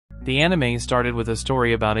The anime started with a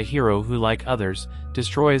story about a hero who, like others,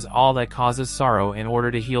 destroys all that causes sorrow in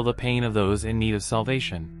order to heal the pain of those in need of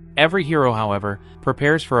salvation. Every hero, however,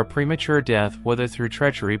 prepares for a premature death, whether through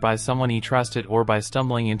treachery by someone he trusted or by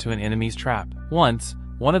stumbling into an enemy's trap. Once,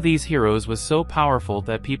 one of these heroes was so powerful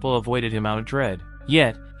that people avoided him out of dread.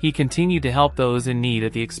 Yet, he continued to help those in need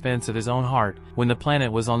at the expense of his own heart. When the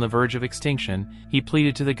planet was on the verge of extinction, he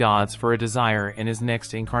pleaded to the gods for a desire in his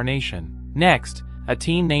next incarnation. Next, a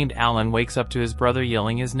teen named Alan wakes up to his brother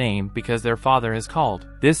yelling his name because their father has called.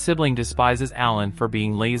 This sibling despises Alan for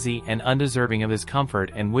being lazy and undeserving of his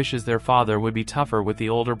comfort and wishes their father would be tougher with the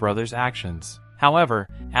older brother's actions. However,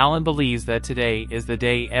 Alan believes that today is the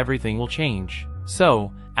day everything will change.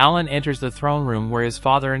 So, Alan enters the throne room where his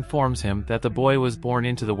father informs him that the boy was born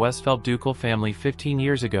into the Westfeld ducal family 15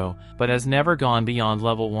 years ago, but has never gone beyond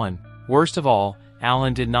level 1. Worst of all,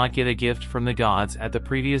 Alan did not get a gift from the gods at the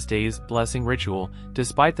previous day's blessing ritual,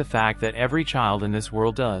 despite the fact that every child in this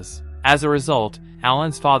world does. As a result,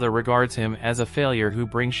 Alan's father regards him as a failure who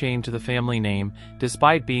brings shame to the family name,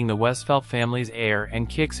 despite being the Westfeld family's heir, and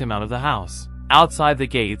kicks him out of the house. Outside the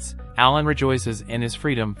gates, Alan rejoices in his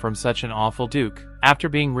freedom from such an awful duke. After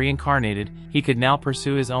being reincarnated, he could now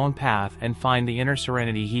pursue his own path and find the inner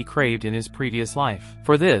serenity he craved in his previous life.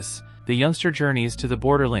 For this, the youngster journeys to the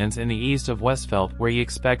borderlands in the east of Westfeld, where he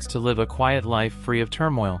expects to live a quiet life free of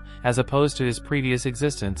turmoil, as opposed to his previous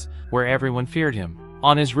existence, where everyone feared him.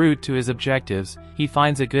 On his route to his objectives, he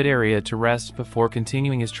finds a good area to rest before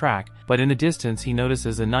continuing his track, but in the distance he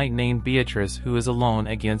notices a knight named Beatrice who is alone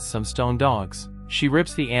against some stone dogs. She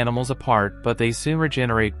rips the animals apart, but they soon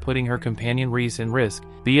regenerate, putting her companion Reese in risk.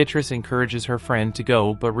 Beatrice encourages her friend to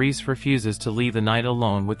go, but Reese refuses to leave the knight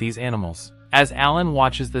alone with these animals. As Alan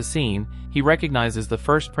watches the scene, he recognizes the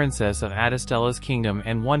first princess of Adistella's kingdom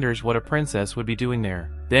and wonders what a princess would be doing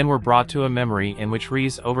there. Then we're brought to a memory in which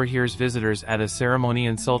Reese overhears visitors at a ceremony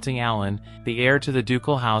insulting Alan, the heir to the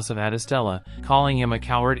ducal house of Adistella, calling him a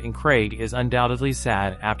coward, and Craig is undoubtedly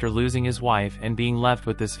sad after losing his wife and being left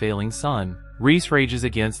with this failing son. Reese rages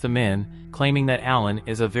against the men, claiming that Alan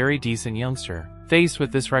is a very decent youngster. Faced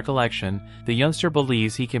with this recollection, the youngster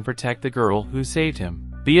believes he can protect the girl who saved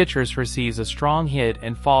him. Beatrice receives a strong hit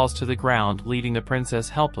and falls to the ground, leaving the princess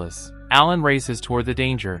helpless. Alan races toward the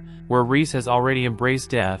danger, where Reese has already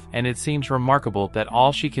embraced death, and it seems remarkable that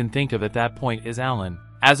all she can think of at that point is Alan.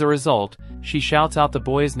 As a result, she shouts out the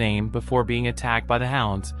boy's name before being attacked by the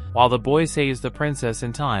hounds, while the boy saves the princess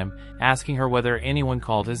in time, asking her whether anyone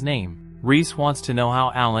called his name. Reese wants to know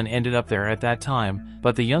how Alan ended up there at that time,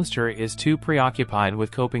 but the youngster is too preoccupied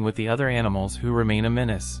with coping with the other animals who remain a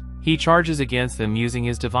menace. He charges against them using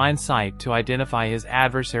his divine sight to identify his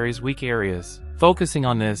adversaries' weak areas. Focusing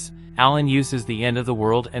on this, Alan uses the end of the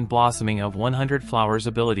world and blossoming of 100 flowers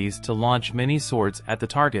abilities to launch many swords at the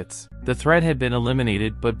targets. The threat had been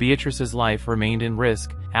eliminated, but Beatrice's life remained in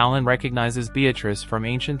risk. Alan recognizes Beatrice from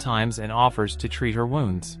ancient times and offers to treat her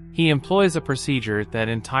wounds. He employs a procedure that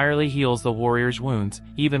entirely heals the warrior's wounds,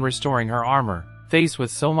 even restoring her armor. Faced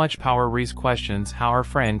with so much power, Reese questions how her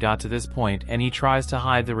friend got to this point, and he tries to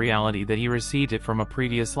hide the reality that he received it from a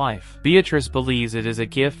previous life. Beatrice believes it is a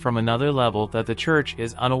gift from another level that the church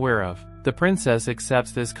is unaware of. The princess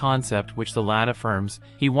accepts this concept, which the lad affirms.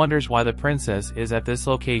 He wonders why the princess is at this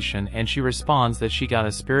location, and she responds that she got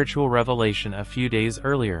a spiritual revelation a few days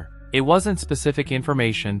earlier. It wasn't specific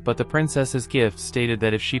information, but the princess's gift stated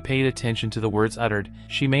that if she paid attention to the words uttered,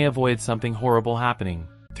 she may avoid something horrible happening.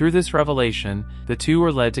 Through this revelation, the two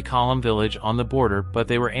were led to Column Village on the border, but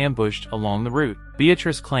they were ambushed along the route.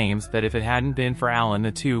 Beatrice claims that if it hadn't been for Alan,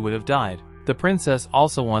 the two would have died. The princess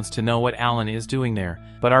also wants to know what Alan is doing there,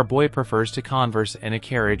 but our boy prefers to converse in a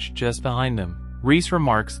carriage just behind them. Reese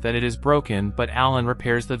remarks that it is broken, but Alan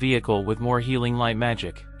repairs the vehicle with more healing light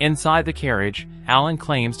magic. Inside the carriage, Alan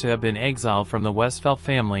claims to have been exiled from the Westfeld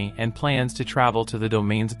family and plans to travel to the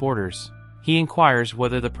domain's borders. He inquires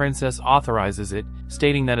whether the princess authorizes it,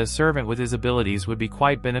 stating that a servant with his abilities would be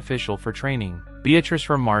quite beneficial for training. Beatrice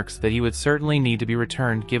remarks that he would certainly need to be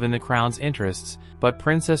returned given the crown's interests, but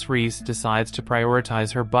Princess Reese decides to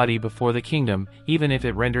prioritize her buddy before the kingdom, even if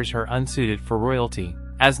it renders her unsuited for royalty.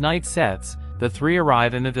 As night sets, the three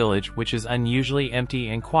arrive in the village, which is unusually empty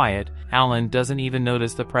and quiet. Alan doesn't even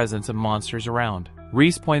notice the presence of monsters around.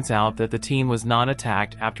 Reese points out that the teen was not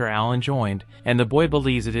attacked after Alan joined, and the boy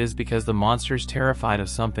believes it is because the monsters terrified of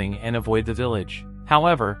something and avoid the village.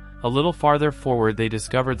 However, a little farther forward they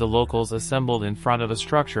discovered the locals assembled in front of a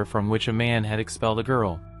structure from which a man had expelled a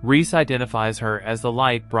girl. Reese identifies her as the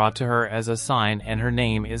light brought to her as a sign, and her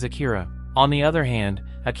name is Akira. On the other hand,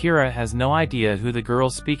 Akira has no idea who the girl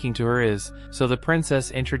speaking to her is, so the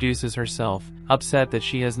princess introduces herself, upset that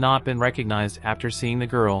she has not been recognized after seeing the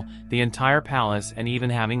girl, the entire palace, and even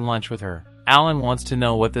having lunch with her. Alan wants to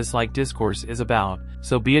know what this discourse is about,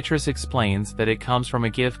 so Beatrice explains that it comes from a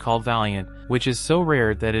gift called Valiant, which is so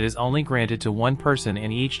rare that it is only granted to one person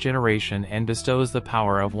in each generation and bestows the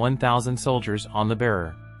power of 1,000 soldiers on the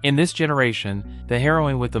bearer. In this generation, the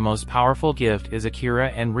heroine with the most powerful gift is Akira,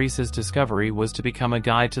 and Rise's discovery was to become a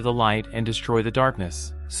guide to the light and destroy the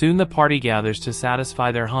darkness. Soon the party gathers to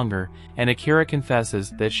satisfy their hunger, and Akira confesses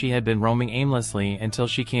that she had been roaming aimlessly until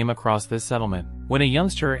she came across this settlement. When a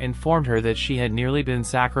youngster informed her that she had nearly been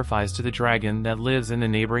sacrificed to the dragon that lives in the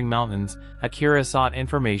neighboring mountains, Akira sought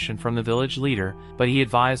information from the village leader, but he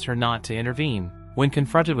advised her not to intervene. When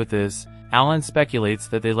confronted with this, Alan speculates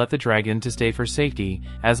that they let the dragon to stay for safety,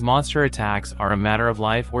 as monster attacks are a matter of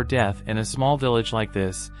life or death in a small village like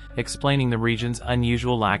this, explaining the region's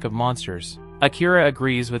unusual lack of monsters. Akira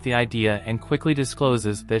agrees with the idea and quickly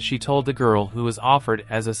discloses that she told the girl who was offered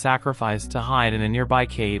as a sacrifice to hide in a nearby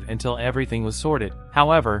cave until everything was sorted.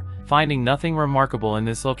 However, finding nothing remarkable in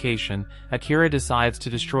this location, Akira decides to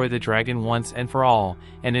destroy the dragon once and for all,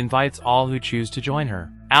 and invites all who choose to join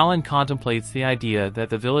her. Alan contemplates the idea that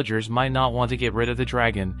the villagers might not want to get rid of the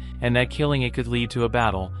dragon, and that killing it could lead to a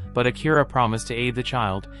battle, but Akira promised to aid the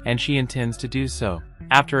child, and she intends to do so.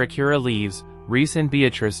 After Akira leaves, Rise and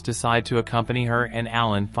Beatrice decide to accompany her, and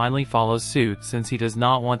Alan finally follows suit since he does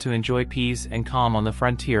not want to enjoy peace and calm on the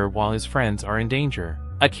frontier while his friends are in danger.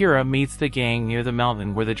 Akira meets the gang near the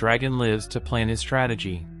mountain where the dragon lives to plan his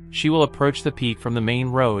strategy. She will approach the peak from the main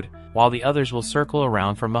road, while the others will circle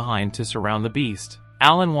around from behind to surround the beast.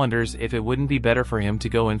 Alan wonders if it wouldn't be better for him to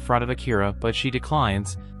go in front of Akira, but she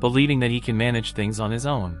declines, believing that he can manage things on his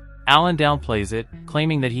own. Alan downplays it,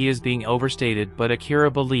 claiming that he is being overstated, but Akira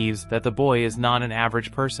believes that the boy is not an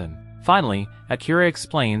average person. Finally, Akira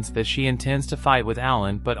explains that she intends to fight with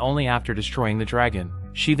Alan, but only after destroying the dragon.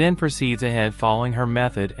 She then proceeds ahead following her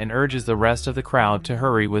method and urges the rest of the crowd to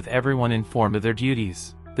hurry, with everyone informed of their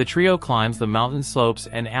duties. The trio climbs the mountain slopes,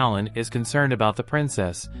 and Alan is concerned about the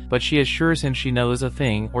princess, but she assures him she knows a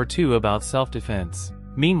thing or two about self-defense.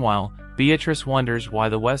 Meanwhile, Beatrice wonders why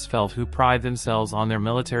the Westfeld, who pride themselves on their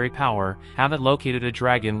military power, haven't located a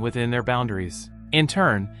dragon within their boundaries. In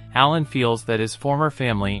turn, Alan feels that his former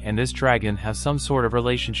family and this dragon have some sort of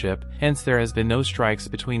relationship, hence there has been no strikes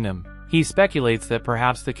between them. He speculates that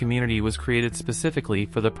perhaps the community was created specifically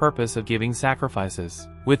for the purpose of giving sacrifices.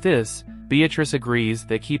 With this, Beatrice agrees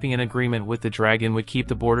that keeping an agreement with the dragon would keep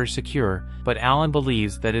the border secure, but Alan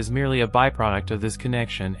believes that is merely a byproduct of this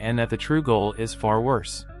connection and that the true goal is far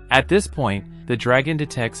worse. At this point, the dragon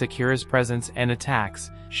detects Akira's presence and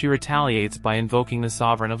attacks. She retaliates by invoking the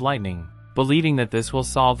Sovereign of Lightning, believing that this will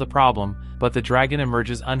solve the problem, but the dragon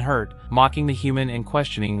emerges unhurt, mocking the human and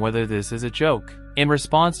questioning whether this is a joke. In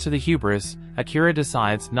response to the hubris, Akira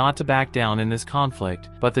decides not to back down in this conflict,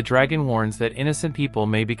 but the dragon warns that innocent people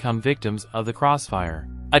may become victims of the crossfire.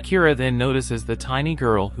 Akira then notices the tiny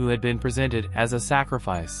girl who had been presented as a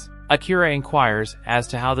sacrifice. Akira inquires as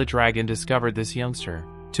to how the dragon discovered this youngster,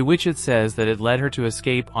 to which it says that it led her to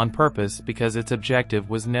escape on purpose because its objective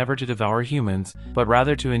was never to devour humans, but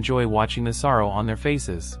rather to enjoy watching the sorrow on their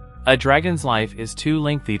faces. A dragon's life is too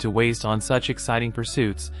lengthy to waste on such exciting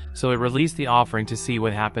pursuits, so it released the offering to see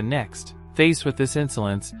what happened next. Faced with this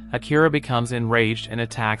insolence, Akira becomes enraged and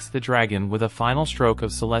attacks the dragon with a final stroke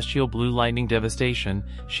of celestial blue lightning devastation.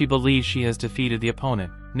 She believes she has defeated the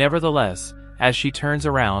opponent. Nevertheless, as she turns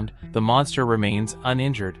around, the monster remains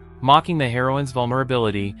uninjured. Mocking the heroine's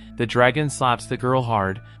vulnerability, the dragon slaps the girl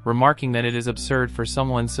hard, remarking that it is absurd for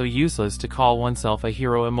someone so useless to call oneself a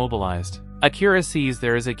hero immobilized. Akira sees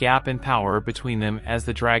there is a gap in power between them as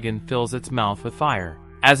the dragon fills its mouth with fire.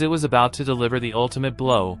 As it was about to deliver the ultimate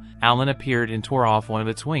blow, Alan appeared and tore off one of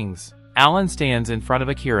its wings. Alan stands in front of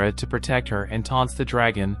Akira to protect her and taunts the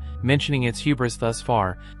dragon, mentioning its hubris thus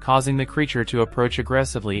far, causing the creature to approach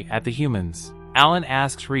aggressively at the humans. Alan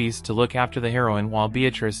asks Rise to look after the heroine while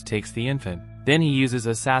Beatrice takes the infant. Then he uses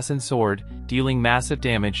Assassin's Sword, dealing massive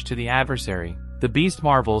damage to the adversary. The beast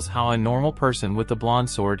marvels how a normal person with the blonde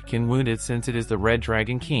sword can wound it, since it is the Red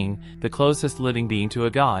Dragon King, the closest living being to a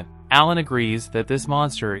god. Alan agrees that this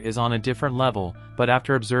monster is on a different level, but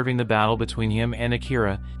after observing the battle between him and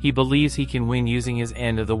Akira, he believes he can win using his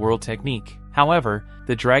end-of-the-world technique. However,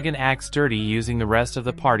 the dragon acts dirty, using the rest of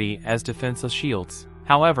the party as defenseless shields.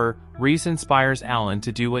 However, Rise inspires Alan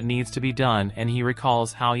to do what needs to be done, and he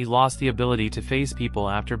recalls how he lost the ability to face people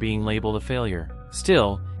after being labeled a failure.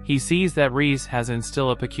 Still, he sees that Rise has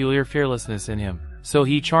instilled a peculiar fearlessness in him. so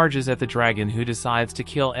he charges at the dragon, who decides to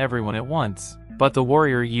kill everyone at once. But the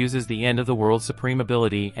warrior uses the end of the world's supreme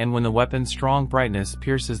ability, and when the weapon's strong brightness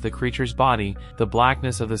pierces the creature's body, the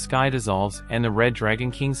blackness of the sky dissolves and the red dragon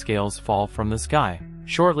king scales fall from the sky.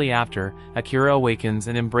 Shortly after, Akira awakens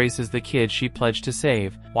and embraces the kid she pledged to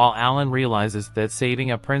save, while Alan realizes that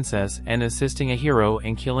saving a princess and assisting a hero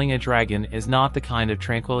in killing a dragon is not the kind of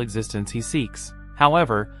tranquil existence he seeks.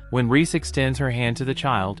 However, when Reese extends her hand to the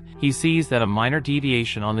child, he sees that a minor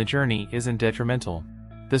deviation on the journey isn't detrimental.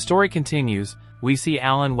 The story continues. We see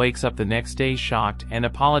Alan wakes up the next day shocked and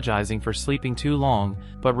apologizing for sleeping too long,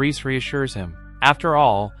 but Reese reassures him. After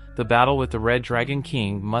all, the battle with the Red Dragon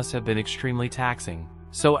King must have been extremely taxing.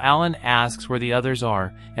 So Alan asks where the others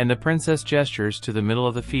are, and the princess gestures to the middle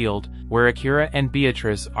of the field, where Akira and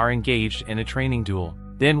Beatrice are engaged in a training duel.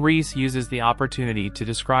 Then Reese uses the opportunity to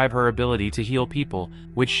describe her ability to heal people,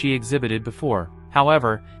 which she exhibited before.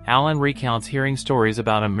 However, Alan recounts hearing stories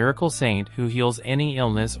about a miracle saint who heals any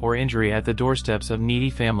illness or injury at the doorsteps of needy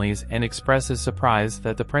families, and expresses surprise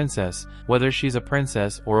that the princess, whether she's a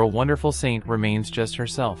princess or a wonderful saint, remains just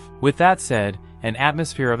herself. With that said, an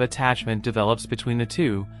atmosphere of attachment develops between the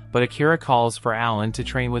two, but Akira calls for Alan to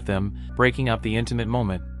train with them, breaking up the intimate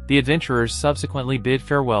moment. The adventurers subsequently bid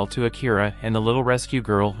farewell to Akira and the little rescue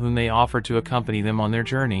girl, whom they offer to accompany them on their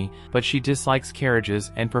journey, but she dislikes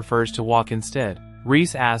carriages and prefers to walk instead.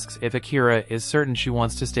 Reese asks if Akira is certain she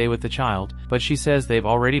wants to stay with the child, but she says they've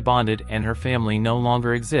already bonded and her family no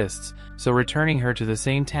longer exists, so returning her to the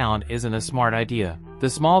same town isn't a smart idea. The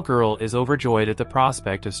small girl is overjoyed at the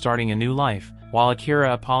prospect of starting a new life, while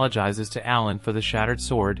Akira apologizes to Alan for the shattered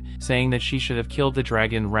sword, saying that she should have killed the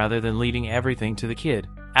dragon rather than leaving everything to the kid.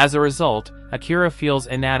 As a result, Akira feels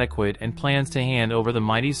inadequate and plans to hand over the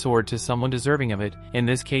mighty sword to someone deserving of it, in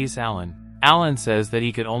this case Alan. Alan says that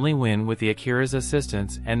he could only win with the Akira's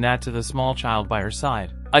assistance, and that to the small child by her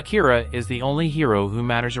side. Akira is the only hero who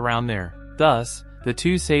matters around there. Thus, the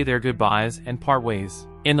two say their goodbyes and part ways.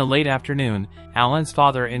 In the late afternoon, Alan's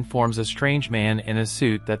father informs a strange man in a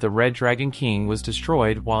suit that the Red Dragon King was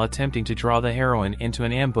destroyed while attempting to draw the heroine into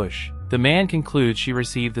an ambush. The man concludes she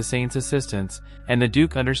received the saint's assistance, and the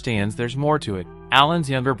Duke understands there's more to it. Alan's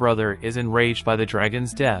younger brother is enraged by the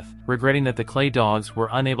dragon's death, regretting that the clay dogs were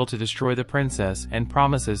unable to destroy the princess, and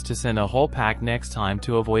promises to send a whole pack next time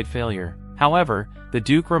to avoid failure. However, the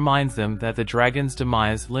Duke reminds them that the dragon's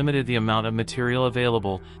demise limited the amount of material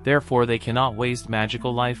available, therefore they cannot waste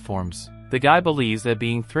magical life forms. The guy believes that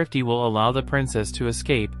being thrifty will allow the princess to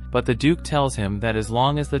escape, but the Duke tells him that as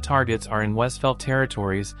long as the targets are in Westfeld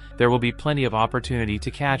territories, there will be plenty of opportunity to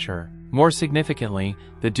catch her. More significantly,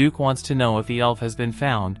 the Duke wants to know if the elf has been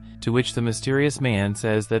found, to which the mysterious man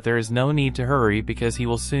says that there is no need to hurry because he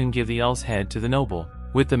will soon give the elf's head to the noble.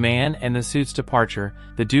 With the man and the suit's departure,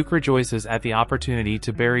 the Duke rejoices at the opportunity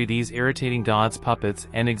to bury these irritating god's puppets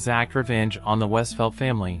and exact revenge on the Westfeld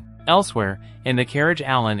family. Elsewhere, in the carriage,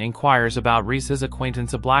 Alan inquires about Reese's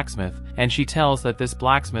acquaintance, a blacksmith, and she tells that this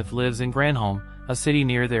blacksmith lives in Granholm, a city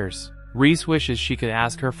near theirs. Reese wishes she could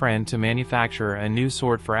ask her friend to manufacture a new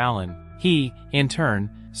sword for Alan. He, in turn,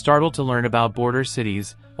 startled to learn about border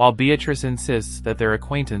cities, while Beatrice insists that their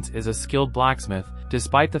acquaintance is a skilled blacksmith,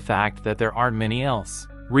 despite the fact that there aren't many else.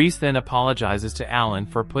 Reese then apologizes to Alan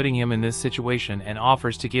for putting him in this situation and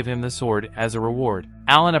offers to give him the sword as a reward.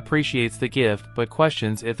 Alan appreciates the gift but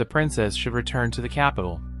questions if the princess should return to the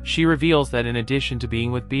capital. She reveals that in addition to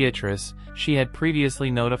being with Beatrice, she had previously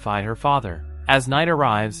notified her father. As night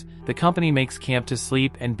arrives, the company makes camp to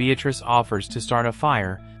sleep and Beatrice offers to start a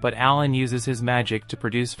fire, but Alan uses his magic to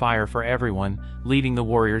produce fire for everyone, leaving the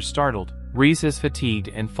warriors startled. Reese is fatigued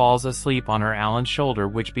and falls asleep on Alan's shoulder,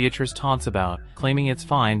 which Beatrice taunts about, claiming it's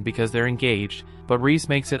fine because they're engaged, but Reese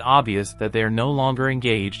makes it obvious that they are no longer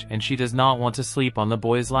engaged and she does not want to sleep on the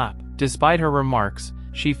boy's lap. Despite her remarks,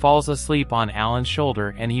 she falls asleep on Alan's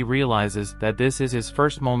shoulder and he realizes that this is his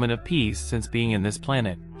first moment of peace since being in this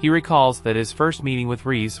planet. He recalls that his first meeting with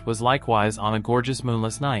Reese was likewise on a gorgeous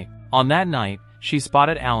moonless night. On that night, she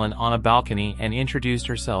spotted Alan on a balcony and introduced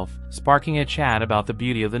herself, sparking a chat about the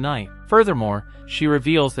beauty of the night. Furthermore, she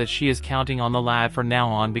reveals that she is counting on the lad from now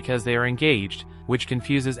on because they are engaged, which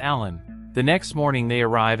confuses Alan. The next morning they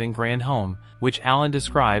arrive in Granholm, which Alan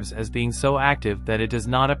describes as being so active that it does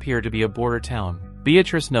not appear to be a border town.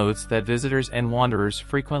 Beatrice notes that visitors and wanderers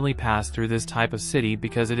frequently pass through this type of city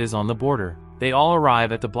because it is on the border. They all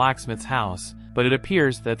arrive at the blacksmith's house, but it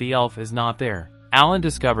appears that the elf is not there. Alan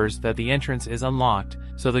discovers that the entrance is unlocked,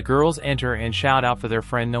 so the girls enter and shout out for their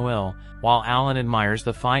friend Noelle, while Alan admires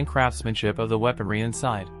the fine craftsmanship of the weaponry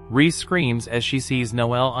inside. Reese screams as she sees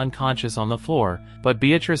Noelle unconscious on the floor, but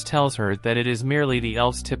Beatrice tells her that it is merely the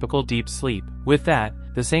elf's typical deep sleep. With that,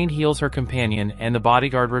 the saint heals her companion, and the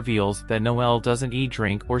bodyguard reveals that Noelle doesn't eat,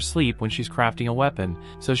 drink, or sleep when she's crafting a weapon,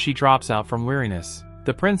 so she drops out from weariness.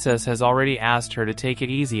 The princess has already asked her to take it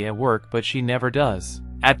easy at work, but she never does.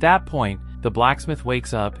 At that point, the blacksmith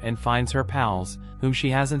wakes up and finds her pals, whom she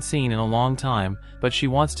hasn't seen in a long time, but she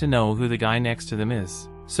wants to know who the guy next to them is.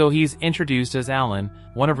 So he's introduced as Alan,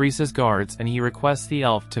 one of Reese's guards, and he requests the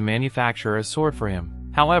elf to manufacture a sword for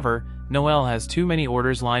him. However, Noelle has too many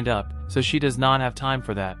orders lined up, so she does not have time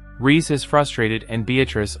for that. Reese is frustrated, and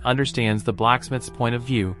Beatrice understands the blacksmith's point of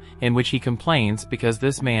view, in which he complains because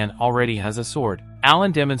this man already has a sword.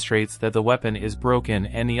 Alan demonstrates that the weapon is broken,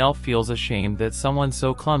 and the elf feels ashamed that someone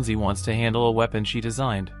so clumsy wants to handle a weapon she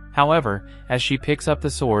designed. However, as she picks up the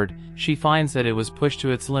sword, she finds that it was pushed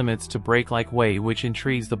to its limits to break like whey, which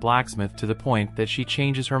intrigues the blacksmith to the point that she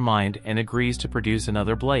changes her mind and agrees to produce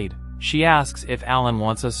another blade. She asks if Alan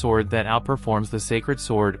wants a sword that outperforms the sacred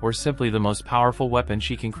sword or simply the most powerful weapon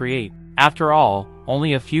she can create. After all,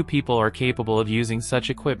 only a few people are capable of using such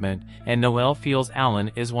equipment, and Noelle feels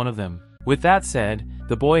Alan is one of them. With that said,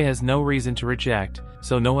 the boy has no reason to reject,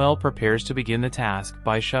 so Noelle prepares to begin the task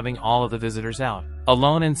by shoving all of the visitors out.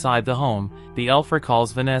 Alone inside the home, the elf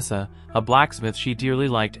recalls Vanessa, a blacksmith she dearly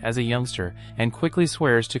liked as a youngster, and quickly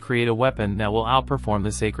swears to create a weapon that will outperform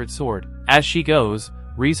the sacred sword. As she goes,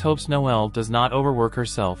 Reese hopes Noelle does not overwork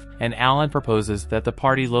herself, and Alan proposes that the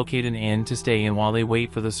party locate an inn to stay in while they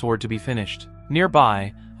wait for the sword to be finished.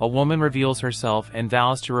 Nearby, a woman reveals herself and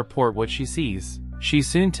vows to report what she sees. She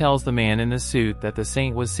soon tells the man in the suit that the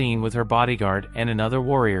saint was seen with her bodyguard and another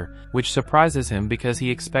warrior, which surprises him because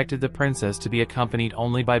he expected the princess to be accompanied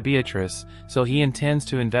only by Beatrice, so he intends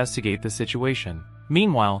to investigate the situation.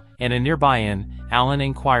 Meanwhile, in a nearby inn, Alan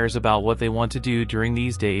inquires about what they want to do during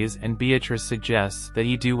these days, and Beatrice suggests that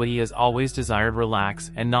he do what he has always desired: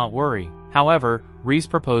 relax and not worry. However, Reese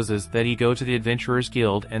proposes that he go to the Adventurers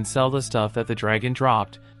Guild and sell the stuff that the dragon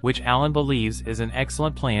dropped, which Alan believes is an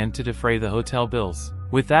excellent plan to defray the hotel bills.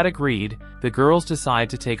 With that agreed, the girls decide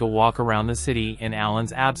to take a walk around the city in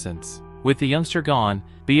Alan's absence. With the youngster gone,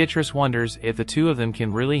 Beatrice wonders if the two of them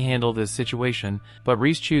can really handle this situation, but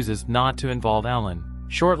Reese chooses not to involve Alan.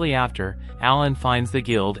 Shortly after, Alan finds the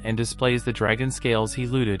guild and displays the dragon scales he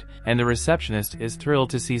looted, and the receptionist is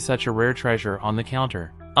thrilled to see such a rare treasure on the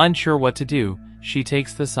counter. Unsure what to do, she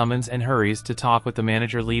takes the summons and hurries to talk with the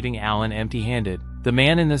manager, leaving Alan empty-handed. The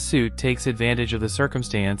man in the suit takes advantage of the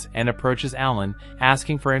circumstance and approaches Alan,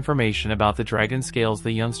 asking for information about the dragon scales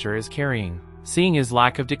the youngster is carrying. Seeing his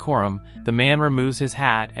lack of decorum, the man removes his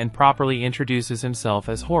hat and properly introduces himself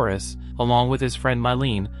as Horace, along with his friend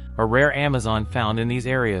Mylene, a rare Amazon found in these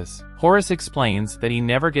areas. Horace explains that he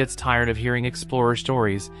never gets tired of hearing explorer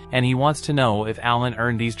stories, and he wants to know if Alan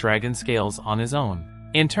earned these dragon scales on his own.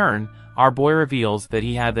 In turn, our boy reveals that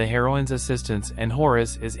he had the heroine's assistance, and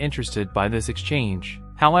Horace is interested by this exchange.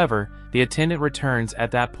 However, the attendant returns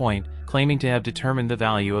at that point, claiming to have determined the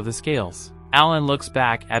value of the scales. Alan looks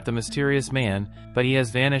back at the mysterious man, but he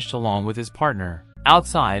has vanished along with his partner.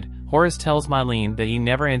 Outside, Horace tells Mylene that he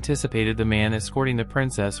never anticipated the man escorting the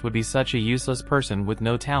princess would be such a useless person with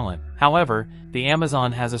no talent. However, the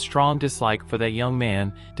Amazon has a strong dislike for that young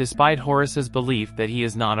man, despite Horace's belief that he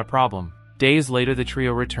is not a problem. Days later, the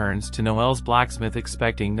trio returns to Noelle's blacksmith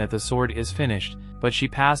expecting that the sword is finished, but she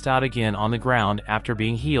passed out again on the ground after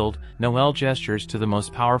being healed. Noelle gestures to the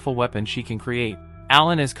most powerful weapon she can create.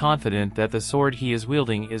 Alan is confident that the sword he is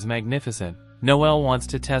wielding is magnificent. Noelle wants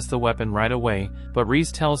to test the weapon right away, but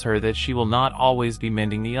Reese tells her that she will not always be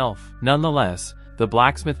mending the elf. Nonetheless, the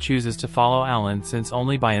blacksmith chooses to follow Alan, since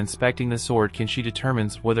only by inspecting the sword can she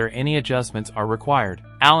determine whether any adjustments are required.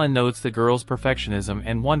 Alan notes the girl's perfectionism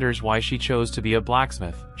and wonders why she chose to be a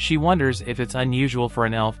blacksmith. She wonders if it's unusual for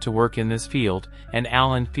an elf to work in this field, and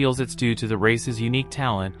Alan feels it's due to the race's unique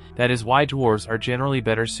talent, that is why dwarves are generally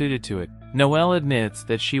better suited to it. Noelle admits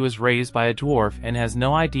that she was raised by a dwarf and has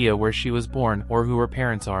no idea where she was born or who her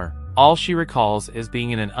parents are. All she recalls is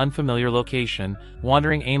being in an unfamiliar location,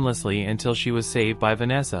 wandering aimlessly until she was saved by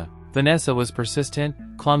Vanessa. Vanessa was persistent,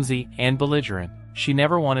 clumsy, and belligerent. She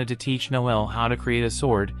never wanted to teach Noelle how to create a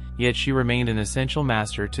sword, yet she remained an essential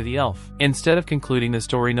master to the elf. Instead of concluding the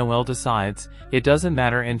story, Noelle decides it doesn't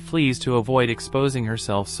matter and flees to avoid exposing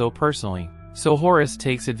herself so personally. So Horace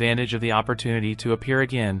takes advantage of the opportunity to appear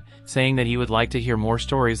again, saying that he would like to hear more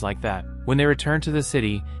stories like that. When they return to the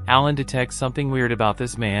city, Alan detects something weird about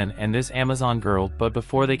this man and this Amazon girl, but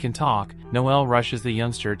before they can talk, Noelle rushes the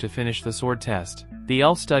youngster to finish the sword test. The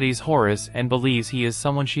elf studies Horace and believes he is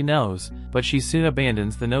someone she knows, but she soon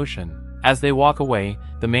abandons the notion. As they walk away,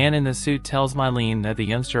 the man in the suit tells Mylene that the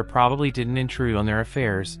youngster probably didn't intrude on their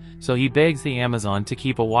affairs, so he begs the Amazon to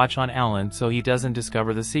keep a watch on Alan so he doesn't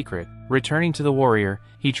discover the secret. Returning to the warrior,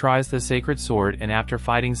 he tries the sacred sword, and after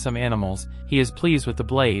fighting some animals, he is pleased with the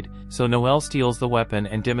blade, so Noelle steals the weapon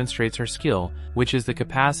and demonstrates her skill, which is the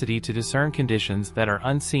capacity to discern conditions that are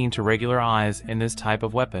unseen to regular eyes in this type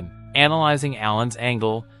of weapon. Analyzing Alan's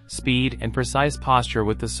angle, speed, and precise posture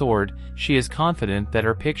with the sword, she is confident that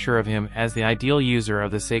her picture of him as the ideal user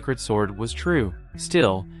of the sacred sword was true.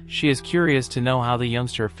 Still, she is curious to know how the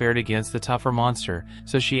youngster fared against the tougher monster,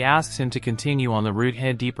 so she asks him to continue on the route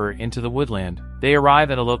head deeper into the woodland. They arrive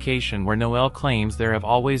at a location where Noelle claims there have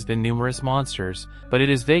always been numerous monsters, but it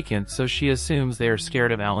is vacant, so she assumes they are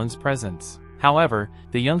scared of Alan's presence. However,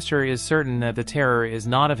 the youngster is certain that the terror is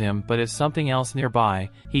not of him but is something else nearby.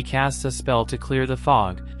 He casts a spell to clear the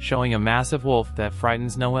fog, showing a massive wolf that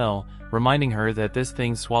frightens Noelle, reminding her that this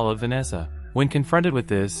thing swallowed Vanessa. When confronted with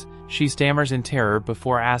this, she stammers in terror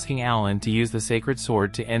before asking Alan to use the sacred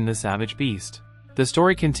sword to end the savage beast. The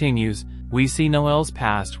story continues. We see Noelle's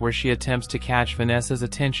past where she attempts to catch Vanessa's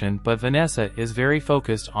attention, but Vanessa is very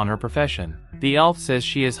focused on her profession. The elf says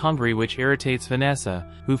she is hungry, which irritates Vanessa,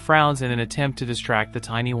 who frowns in an attempt to distract the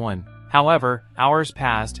tiny one. However, hours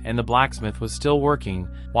passed and the blacksmith was still working,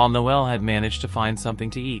 while Noelle had managed to find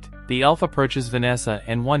something to eat. The elf approaches Vanessa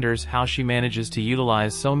and wonders how she manages to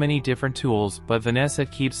utilize so many different tools, but Vanessa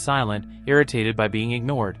keeps silent, irritated by being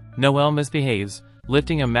ignored. Noelle misbehaves,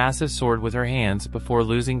 lifting a massive sword with her hands before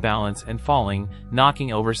losing balance and falling,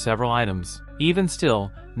 knocking over several items. Even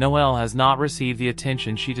still, Noelle has not received the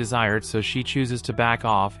attention she desired, so she chooses to back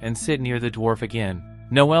off and sit near the dwarf again.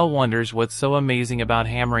 Noelle wonders what's so amazing about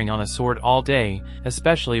hammering on a sword all day,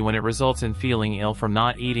 especially when it results in feeling ill from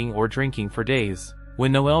not eating or drinking for days.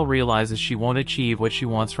 When Noelle realizes she won't achieve what she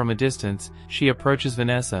wants from a distance, she approaches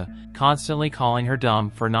Vanessa, constantly calling her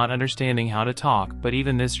dumb for not understanding how to talk, but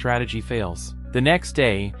even this strategy fails. The next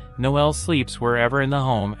day, Noelle sleeps wherever in the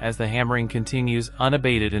home as the hammering continues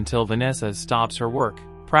unabated until Vanessa stops her work.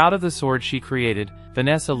 Proud of the sword she created,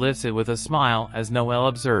 Vanessa lifts it with a smile as Noelle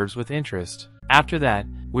observes with interest. After that,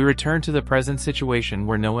 we return to the present situation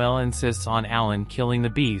where Noelle insists on Alan killing the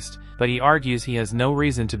beast, but he argues he has no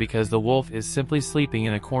reason to because the wolf is simply sleeping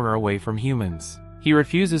in a corner away from humans. He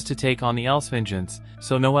refuses to take on the elf's vengeance,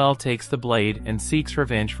 so Noelle takes the blade and seeks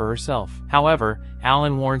revenge for herself. However,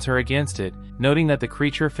 Alan warns her against it, noting that the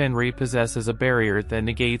creature Fenrir possesses a barrier that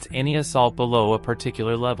negates any assault below a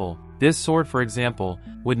particular level. This sword, for example,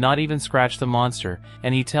 would not even scratch the monster,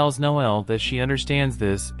 and he tells Noelle that she understands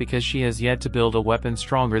this because she has yet to build a weapon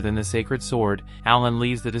stronger than the sacred sword. Alan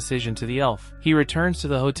leaves the decision to the elf. He returns to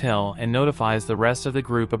the hotel and notifies the rest of the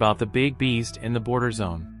group about the big beast in the border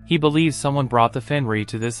zone. He believes someone brought the Fenrir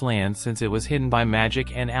to this land since it was hidden by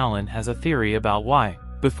magic, and Alan has a theory about why.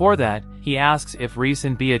 Before that, he asks if Reese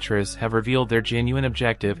and Beatrice have revealed their genuine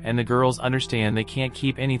objective, and the girls understand they can't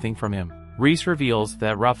keep anything from him. Reese reveals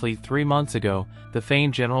that roughly 3 months ago, the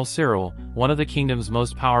famed General Cyril, one of the kingdom's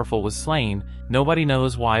most powerful, was slain. Nobody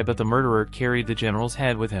knows why, but the murderer carried the general's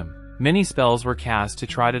head with him. Many spells were cast to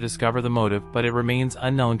try to discover the motive, but it remains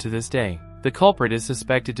unknown to this day. The culprit is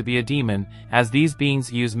suspected to be a demon, as these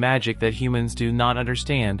beings use magic that humans do not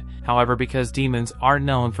understand. However, because demons aren't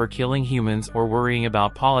known for killing humans or worrying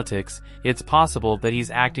about politics, it's possible that he's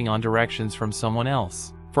acting on directions from someone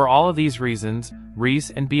else. For all of these reasons, Reese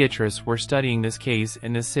and Beatrice were studying this case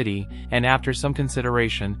in this city, and after some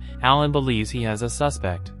consideration, Alan believes he has a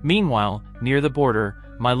suspect. Meanwhile, near the border,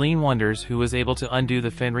 Mylene wonders who was able to undo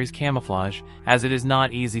the Fenrir's camouflage, as it is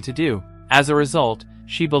not easy to do. As a result,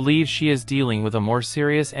 she believes she is dealing with a more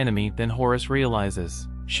serious enemy than Horace realizes.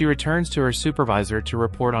 She returns to her supervisor to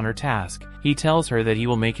report on her task. He tells her that he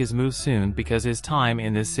will make his move soon because his time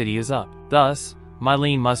in this city is up. Thus,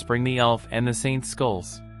 Mylene must bring the elf and the saint's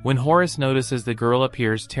skulls. When Horace notices the girl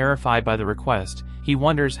appears terrified by the request, he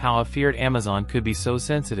wonders how a feared Amazon could be so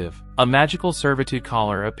sensitive. A magical servitude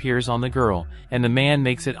collar appears on the girl, and the man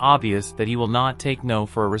makes it obvious that he will not take no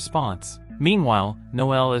for a response. Meanwhile,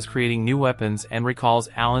 Noelle is creating new weapons and recalls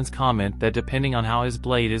Alan's comment that depending on how his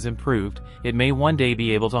blade is improved, it may one day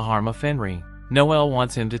be able to harm a Fenrir. Noelle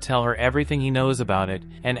wants him to tell her everything he knows about it,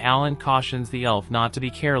 and Alan cautions the elf not to be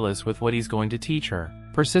careless with what he's going to teach her.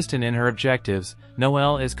 Persistent in her objectives,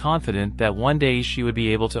 Noelle is confident that one day she would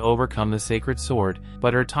be able to overcome the sacred sword,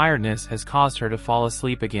 but her tiredness has caused her to fall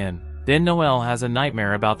asleep again. Then Noelle has a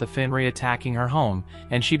nightmare about the Fenri attacking her home,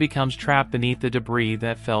 and she becomes trapped beneath the debris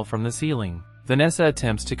that fell from the ceiling. Vanessa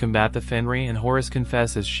attempts to combat the Fenri, and Horace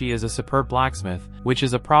confesses she is a superb blacksmith, which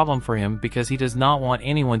is a problem for him because he does not want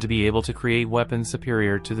anyone to be able to create weapons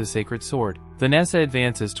superior to the sacred sword. Vanessa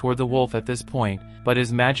advances toward the wolf at this point, but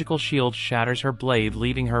his magical shield shatters her blade,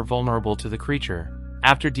 leaving her vulnerable to the creature.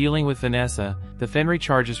 After dealing with Vanessa, the Fenri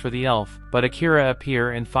charges for the elf, but Akira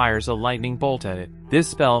appears and fires a lightning bolt at it. This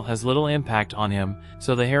spell has little impact on him,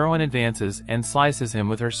 so the heroine advances and slices him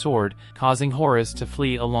with her sword, causing Horace to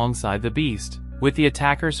flee alongside the beast. With the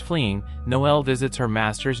attackers fleeing, Noelle visits her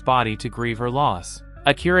master's body to grieve her loss.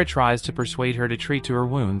 Akira tries to persuade her to treat to her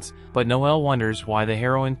wounds, but Noelle wonders why the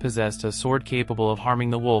heroine possessed a sword capable of harming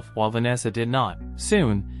the wolf while Vanessa did not.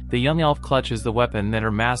 Soon, the young elf clutches the weapon that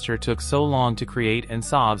her master took so long to create and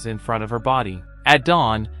sobs in front of her body. At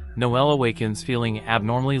dawn, Noelle awakens feeling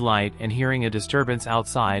abnormally light and hearing a disturbance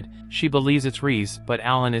outside. She believes it's Reese, but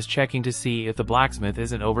Alan is checking to see if the blacksmith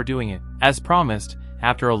isn't overdoing it. As promised,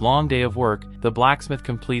 after a long day of work, the blacksmith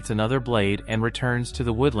completes another blade and returns to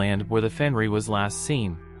the woodland where the Fenri was last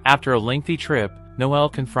seen. After a lengthy trip, Noelle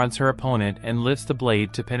confronts her opponent and lifts the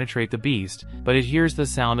blade to penetrate the beast, but it hears the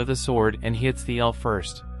sound of the sword and hits the elf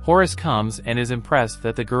first. Horace comes and is impressed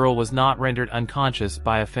that the girl was not rendered unconscious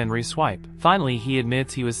by a Fenri swipe. Finally, he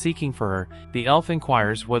admits he was seeking for her. The elf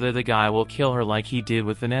inquires whether the guy will kill her like he did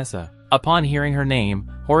with Vanessa. Upon hearing her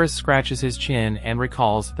name, Horace scratches his chin and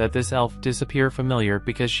recalls that this elf disappeared familiar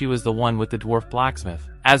because she was the one with the dwarf blacksmith.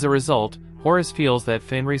 As a result, Horace feels that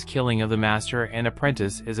Fenri's killing of the master and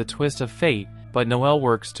apprentice is a twist of fate, but Noelle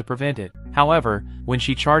works to prevent it. However, when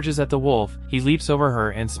she charges at the wolf, he leaps over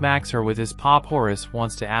her and smacks her with his pop. Horace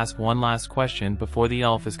wants to ask one last question before the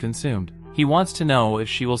elf is consumed. He wants to know if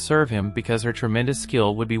she will serve him because her tremendous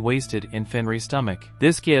skill would be wasted in Fenri's stomach.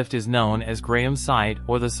 This gift is known as Graham's Sight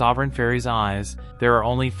or the Sovereign Fairy's Eyes. There are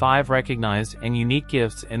only 5 recognized and unique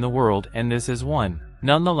gifts in the world, and this is one.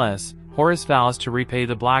 Nonetheless, Horace vows to repay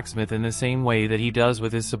the blacksmith in the same way that he does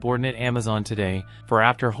with his subordinate Amazon today, for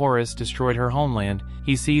after Horace destroyed her homeland,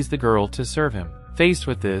 he seized the girl to serve him. Faced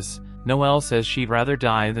with this, Noelle says she'd rather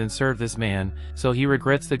die than serve this man, so he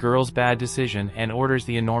regrets the girl's bad decision and orders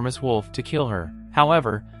the enormous wolf to kill her.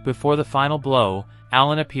 However, before the final blow,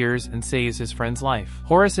 Alan appears and saves his friend's life.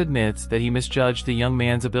 Horace admits that he misjudged the young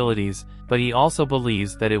man's abilities, but he also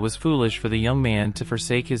believes that it was foolish for the young man to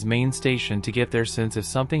forsake his main station to get there, since if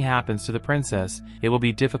something happens to the princess, it will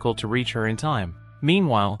be difficult to reach her in time.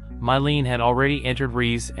 Meanwhile, Mylene had already entered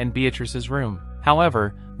Reese and Beatrice's room.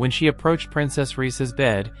 However, when she approached Princess Reese's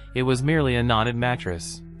bed, it was merely a knotted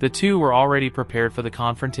mattress. The two were already prepared for the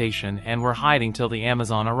confrontation and were hiding till the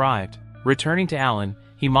Amazon arrived. Returning to Alan,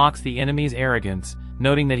 he mocks the enemy's arrogance,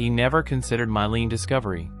 noting that he never considered Mylene's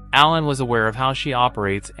discovery. Alan was aware of how she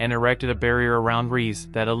operates and erected a barrier around Reese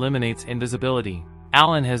that eliminates invisibility.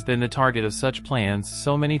 Alan has been the target of such plans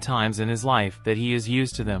so many times in his life that he is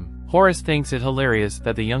used to them. Horace thinks it hilarious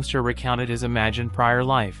that the youngster recounted his imagined prior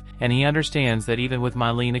life, and he understands that even with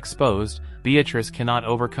Mylene exposed, Beatrice cannot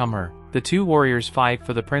overcome her. The two warriors fight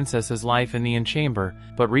for the princess's life in the Chamber,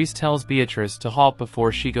 but Reese tells Beatrice to halt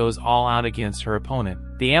before she goes all out against her opponent.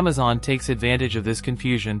 The Amazon takes advantage of this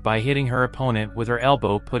confusion by hitting her opponent with her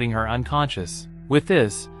elbow, putting her unconscious. With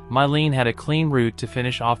this, Mylene had a clean route to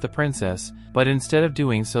finish off the princess, but instead of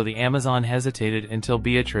doing so, the Amazon hesitated until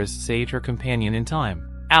Beatrice saved her companion in time.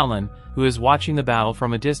 Alan, who is watching the battle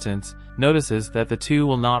from a distance, notices that the two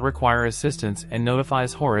will not require assistance and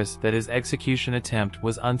notifies Horace that his execution attempt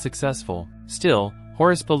was unsuccessful. Still,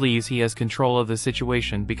 Horace believes he has control of the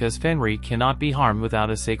situation because Fenri cannot be harmed without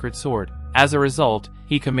a sacred sword. As a result,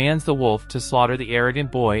 he commands the wolf to slaughter the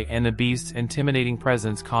arrogant boy, and the beast's intimidating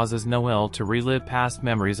presence causes Noelle to relive past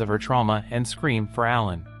memories of her trauma and scream for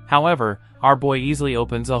Alan. However, our boy easily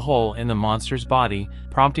opens a hole in the monster's body,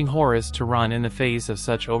 prompting Horace to run in the face of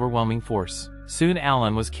such overwhelming force. Soon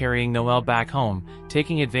Alan was carrying Noelle back home,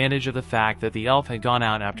 taking advantage of the fact that the elf had gone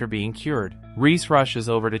out after being cured. Reese rushes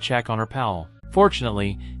over to check on her pal.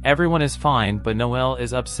 Fortunately, everyone is fine, but Noelle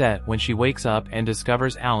is upset when she wakes up and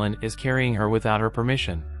discovers Alan is carrying her without her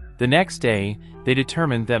permission. The next day, they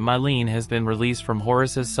determined that Mylene has been released from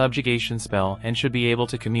Horace's subjugation spell and should be able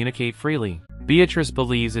to communicate freely. Beatrice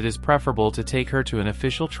believes it is preferable to take her to an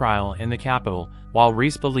official trial in the capital, while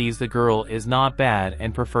Reese believes the girl is not bad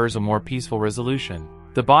and prefers a more peaceful resolution.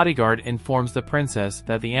 The bodyguard informs the princess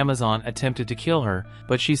that the Amazon attempted to kill her,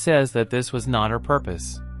 but she says that this was not her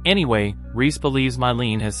purpose. Anyway, Reese believes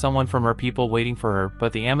Mylene has someone from her people waiting for her,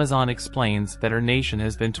 but the Amazon explains that her nation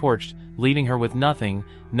has been torched, leaving her with nothing,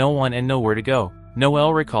 no one and nowhere to go.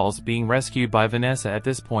 Noelle recalls being rescued by Vanessa at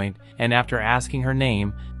this point, and after asking her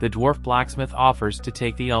name, the dwarf blacksmith offers to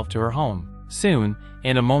take the elf to her home. Soon,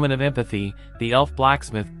 in a moment of empathy, the elf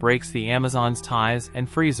blacksmith breaks the Amazon's ties and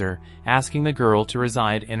frees her, asking the girl to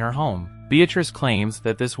reside in her home. Beatrice claims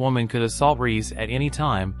that this woman could assault Reese at any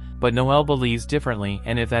time, but Noelle believes differently,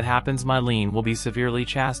 and if that happens, Mylene will be severely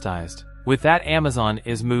chastised. With that, Amazon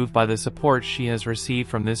is moved by the support she has received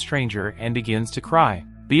from this stranger and begins to cry.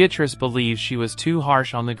 Beatrice believes she was too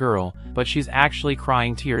harsh on the girl, but she's actually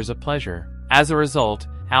crying tears of pleasure. As a result,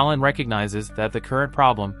 Alan recognizes that the current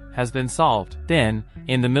problem has been solved. Then,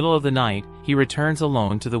 in the middle of the night, he returns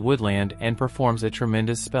alone to the woodland and performs a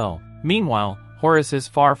tremendous spell. Meanwhile, Horace is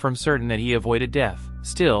far from certain that he avoided death.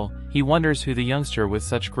 Still, he wonders who the youngster with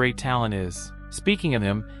such great talent is. Speaking of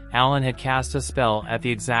him, Alan had cast a spell at the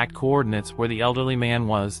exact coordinates where the elderly man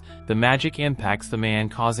was. The magic impacts the man,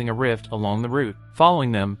 causing a rift along the route.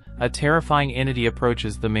 Following them, a terrifying entity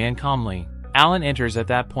approaches the man calmly. Alan enters at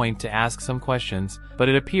that point to ask some questions, but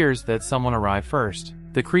it appears that someone arrived first.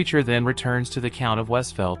 The creature then returns to the Count of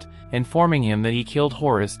Westfeld, informing him that he killed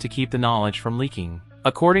Horace to keep the knowledge from leaking.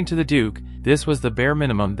 According to the Duke, this was the bare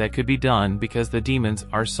minimum that could be done because the demons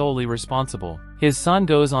are solely responsible. His son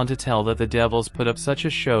goes on to tell that the devils put up such a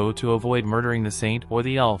show to avoid murdering the saint or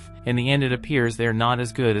the elf. In the end, it appears they are not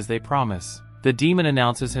as good as they promise. The demon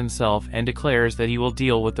announces himself and declares that he will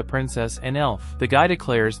deal with the princess and elf. The guy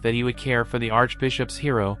declares that he would care for the archbishop's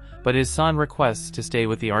hero, but his son requests to stay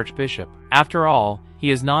with the archbishop. After all, he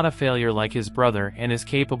is not a failure like his brother and is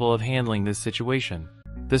capable of handling this situation.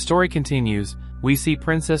 The story continues. We see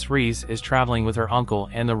Princess Reese is traveling with her uncle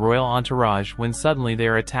and the royal entourage when suddenly they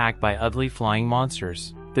are attacked by ugly flying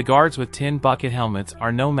monsters. The guards with tin bucket helmets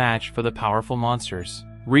are no match for the powerful monsters.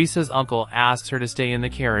 Reese's uncle asks her to stay in the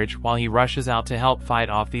carriage while he rushes out to help fight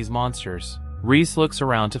off these monsters. Reese looks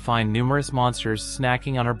around to find numerous monsters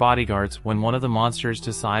snacking on her bodyguards when one of the monsters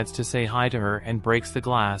decides to say hi to her and breaks the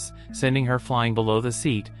glass, sending her flying below the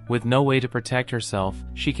seat. With no way to protect herself,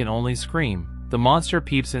 she can only scream. The monster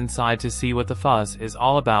peeps inside to see what the fuss is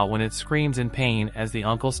all about when it screams in pain as the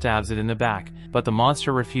uncle stabs it in the back, but the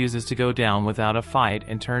monster refuses to go down without a fight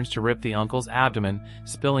and turns to rip the uncle's abdomen,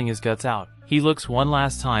 spilling his guts out. He looks one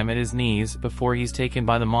last time at his knees before he's taken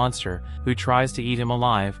by the monster, who tries to eat him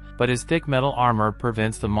alive, but his thick metal armor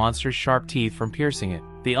prevents the monster's sharp teeth from piercing it.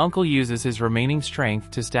 The uncle uses his remaining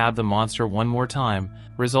strength to stab the monster one more time,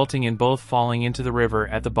 resulting in both falling into the river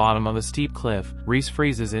at the bottom of a steep cliff. Reese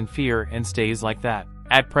freezes in fear and stays like that.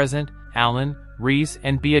 At present, Alan, Reese,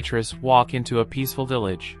 and Beatrice walk into a peaceful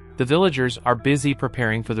village. The villagers are busy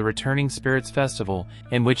preparing for the Returning Spirits Festival,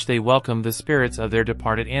 in which they welcome the spirits of their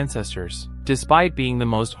departed ancestors. Despite being the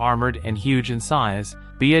most armored and huge in size,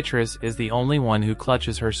 Beatrice is the only one who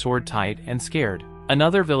clutches her sword tight and scared.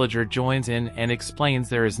 Another villager joins in and explains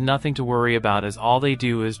there is nothing to worry about as all they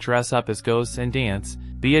do is dress up as ghosts and dance.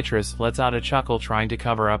 Beatrice lets out a chuckle trying to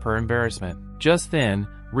cover up her embarrassment. Just then,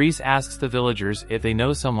 Reese asks the villagers if they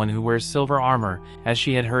know someone who wears silver armor, as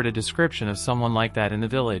she had heard a description of someone like that in the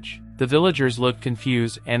village. The villagers looked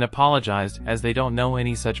confused and apologized as they don't know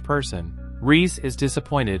any such person. Reese is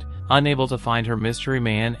disappointed, unable to find her mystery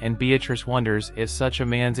man, and Beatrice wonders if such a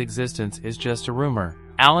man's existence is just a rumor.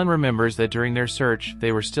 Alan remembers that during their search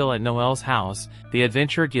they were still at Noelle's house. The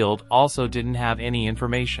Adventure Guild also didn't have any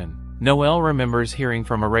information. Noelle remembers hearing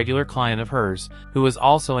from a regular client of hers, who was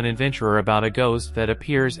also an adventurer, about a ghost that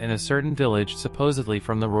appears in a certain village supposedly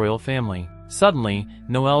from the royal family. Suddenly,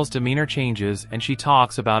 Noelle's demeanor changes and she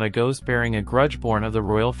talks about a ghost bearing a grudge born of the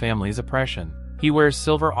royal family's oppression. He wears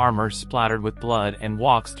silver armor splattered with blood and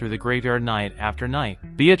walks through the graveyard night after night.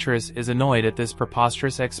 Beatrice is annoyed at this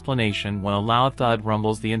preposterous explanation when a loud thud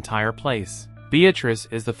rumbles the entire place. Beatrice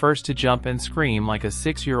is the first to jump and scream like a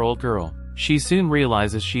 6-year-old girl. She soon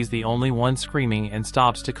realizes she's the only one screaming and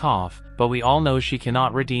stops to cough, but we all know she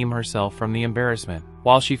cannot redeem herself from the embarrassment.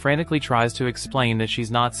 While she frantically tries to explain that she's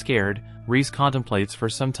not scared, Reese contemplates for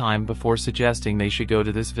some time before suggesting they should go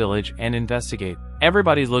to this village and investigate.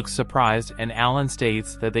 Everybody looks surprised, and Alan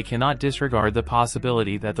states that they cannot disregard the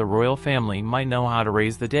possibility that the royal family might know how to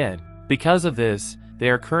raise the dead. Because of this, they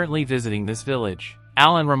are currently visiting this village.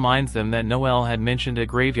 Alan reminds them that Noelle had mentioned a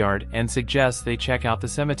graveyard and suggests they check out the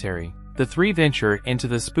cemetery. The three venture into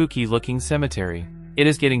the spooky-looking cemetery. It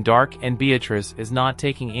is getting dark and Beatrice is not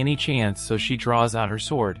taking any chance, so she draws out her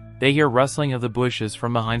sword. They hear rustling of the bushes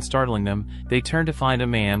from behind, startling them. They turn to find a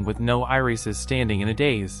man with no irises standing in a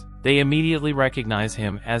daze. They immediately recognize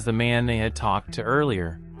him as the man they had talked to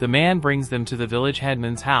earlier. The man brings them to the village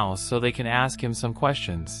headman's house so they can ask him some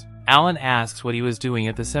questions. Alan asks what he was doing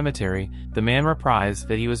at the cemetery. The man replies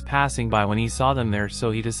that he was passing by when he saw them there,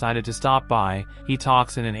 so he decided to stop by. He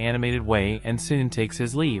talks in an animated way and soon takes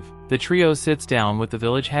his leave. The trio sits down with the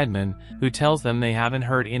village headman, who tells them they haven't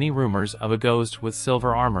heard any rumors of a ghost with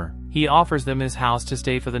silver armor. He offers them his house to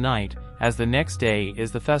stay for the night, as the next day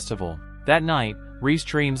is the festival. That night, Reese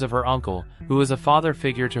dreams of her uncle, who was a father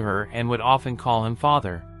figure to her and would often call him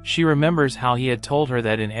father. She remembers how he had told her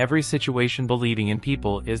that in every situation believing in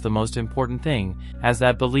people is the most important thing, as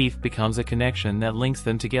that belief becomes a connection that links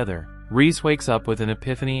them together. Reese wakes up with an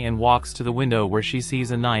epiphany and walks to the window where she sees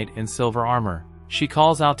a knight in silver armor. She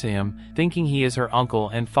calls out to him, thinking he is her uncle,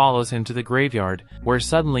 and follows him to the graveyard, where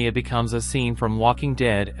suddenly it becomes a scene from Walking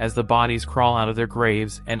Dead as the bodies crawl out of their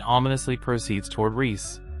graves and ominously proceeds toward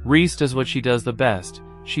Reese. Reese does what she does the best.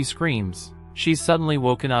 She screams. She's suddenly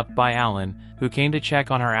woken up by Alan, who came to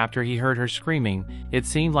check on her after he heard her screaming. It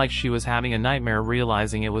seemed like she was having a nightmare.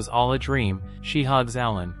 Realizing it was all a dream, she hugs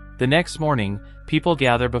Alan. The next morning, people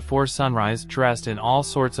gather before sunrise dressed in all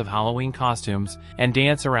sorts of Halloween costumes and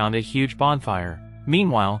dance around a huge bonfire.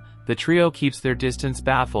 Meanwhile, the trio keeps their distance,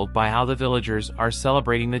 baffled by how the villagers are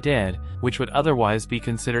celebrating the dead, which would otherwise be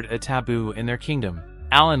considered a taboo in their kingdom.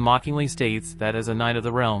 Alan mockingly states that as a knight of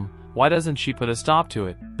the realm, why doesn't she put a stop to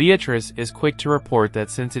it? Beatrice is quick to report that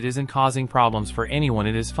since it isn't causing problems for anyone,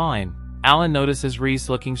 it is fine. Alan notices Reese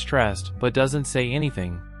looking stressed, but doesn't say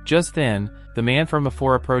anything. Just then, the man from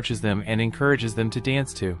before approaches them and encourages them to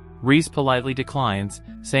dance too. Reese politely declines,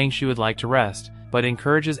 saying she would like to rest, but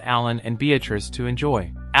encourages Alan and Beatrice to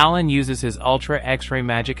enjoy. Alan uses his Ultra X-ray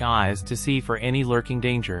magic eyes to see for any lurking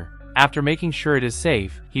danger. After making sure it is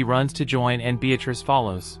safe, he runs to join and Beatrice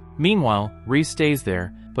follows. Meanwhile, Reese stays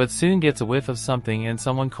there, but soon gets a whiff of something and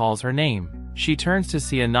someone calls her name. She turns to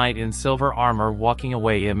see a knight in silver armor walking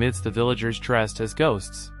away amidst the villagers dressed as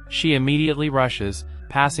ghosts. She immediately rushes,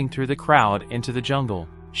 passing through the crowd into the jungle.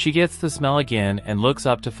 She gets the smell again and looks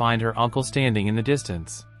up to find her uncle standing in the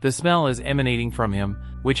distance. The smell is emanating from him,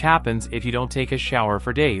 which happens if you don't take a shower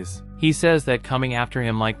for days. He says that coming after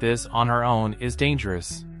him like this on her own is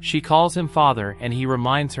dangerous. She calls him father and he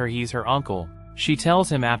reminds her he's her uncle. She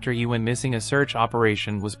tells him after he went missing a search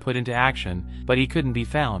operation was put into action, but he couldn't be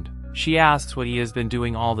found. She asks what he has been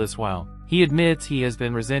doing all this while. He admits he has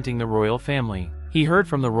been resenting the royal family. He heard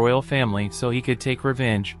from the royal family so he could take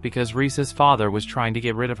revenge because Reese's father was trying to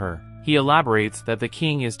get rid of her. He elaborates that the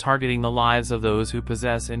king is targeting the lives of those who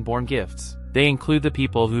possess inborn gifts. They include the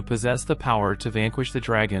people who possess the power to vanquish the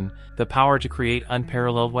dragon, the power to create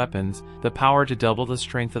unparalleled weapons, the power to double the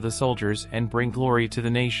strength of the soldiers and bring glory to the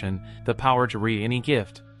nation, the power to read any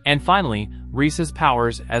gift. And finally, Reese's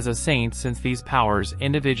powers as a saint, since these powers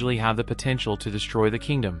individually have the potential to destroy the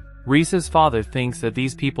kingdom. Reese's father thinks that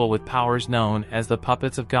these people with powers known as the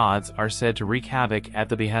puppets of gods are said to wreak havoc at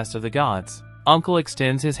the behest of the gods. Uncle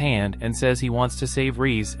extends his hand and says he wants to save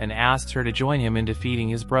Reese and asks her to join him in defeating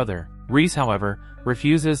his brother. Reese, however,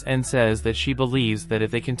 refuses and says that she believes that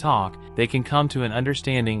if they can talk, they can come to an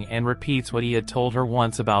understanding, and repeats what he had told her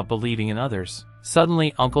once about believing in others.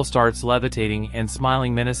 Suddenly, Uncle starts levitating and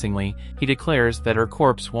smiling menacingly. He declares that her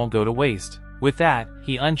corpse won't go to waste. With that,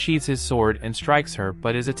 he unsheathes his sword and strikes her,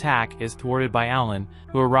 but his attack is thwarted by Alan,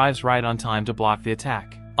 who arrives right on time to block the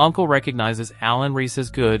attack. Uncle recognizes Alan Reese's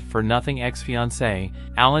good-for-nothing ex-fiancée.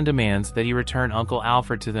 Alan demands that he return Uncle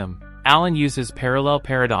Alfred to them. Alan uses Parallel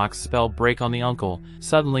Paradox spell break on the uncle.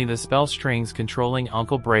 Suddenly the spell strings controlling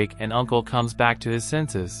Uncle break and Uncle comes back to his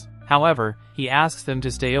senses. However, he asks them to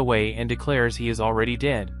stay away and declares he is already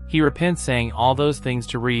dead. He repents, saying all those things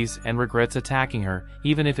to Reese and regrets attacking her,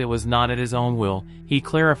 even if it was not at his own will. He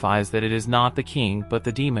clarifies that it is not the king but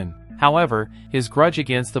the demon. However, his grudge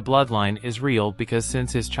against the bloodline is real because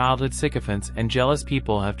since his childhood sycophants and jealous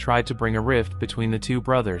people have tried to bring a rift between the two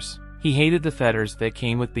brothers. He hated the fetters that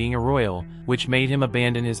came with being a royal, which made him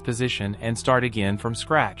abandon his position and start again from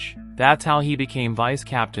scratch. That's how he became vice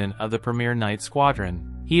captain of the Premier Knight Squadron.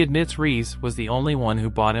 He admits Reese was the only one who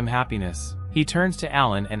brought him happiness. He turns to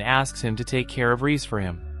Alan and asks him to take care of Reese for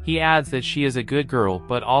him. He adds that she is a good girl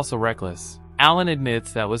but also reckless. Alan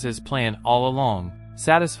admits that was his plan all along.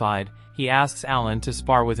 Satisfied, he asks Alan to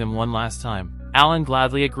spar with him one last time. Alan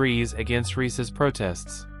gladly agrees against Reese's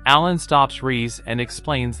protests. Alan stops Reese and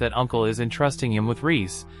explains that Uncle is entrusting him with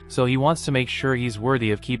Reese, so he wants to make sure he's worthy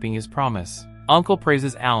of keeping his promise. Uncle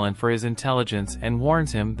praises Alan for his intelligence and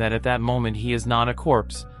warns him that at that moment he is not a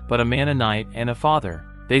corpse, but a man, a knight, and a father.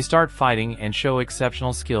 They start fighting and show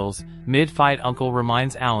exceptional skills. Mid-fight, Uncle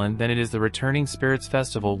reminds Alan that it is the returning spirits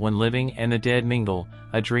festival when living and the dead mingle,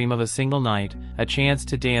 a dream of a single night, a chance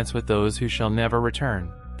to dance with those who shall never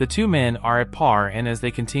return. The two men are at par, and as they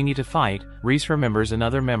continue to fight, Reese remembers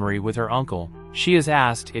another memory with her uncle. She is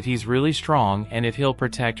asked if he's really strong and if he'll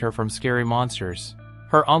protect her from scary monsters.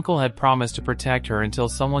 Her uncle had promised to protect her until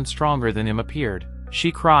someone stronger than him appeared. She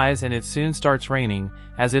cries and it soon starts raining,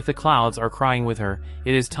 as if the clouds are crying with her.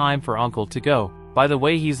 It is time for Uncle to go. By the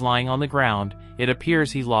way he's lying on the ground, it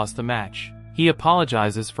appears he lost the match. He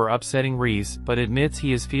apologizes for upsetting Reese, but admits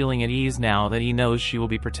he is feeling at ease now that he knows she will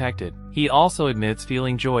be protected. He also admits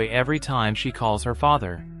feeling joy every time she calls her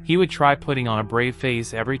father. He would try putting on a brave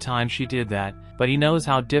face every time she did that, but he knows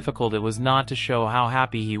how difficult it was not to show how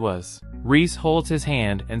happy he was. Reese holds his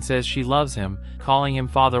hand and says she loves him, calling him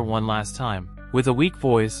father one last time. With a weak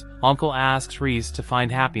voice, Uncle asks Reese to find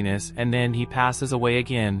happiness, and then he passes away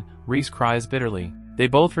again. Reese cries bitterly. They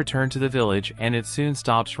both return to the village and it soon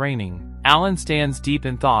stops raining. Alan stands deep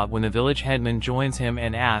in thought when the village headman joins him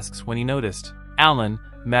and asks when he noticed. Alan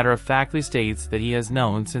matter-of-factly states that he has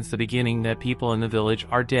known since the beginning that people in the village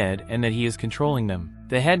are dead and that he is controlling them.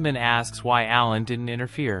 The headman asks why Alan didn't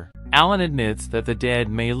interfere. Alan admits that the dead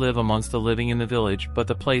may live amongst the living in the village, but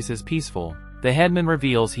the place is peaceful. The headman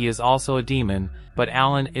reveals he is also a demon, but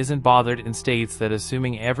Alan isn't bothered and states that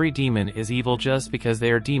assuming every demon is evil just because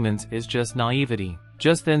they are demons is just naivety.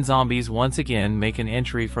 Just then zombies once again make an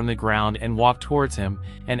entry from the ground and walk towards him,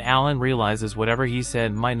 and Alan realizes whatever he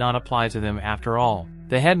said might not apply to them after all.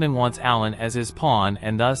 The headman wants Alan as his pawn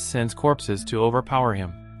and thus sends corpses to overpower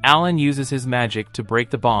him. Alan uses his magic to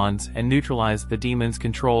break the bonds and neutralize the demon's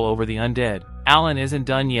control over the undead. Alan isn't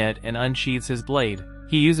done yet and unsheathes his blade.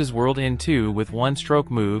 He uses World End 2 with one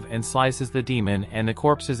stroke move and slices the demon and the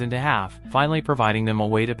corpses into half, finally providing them a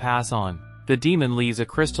way to pass on. The demon leaves a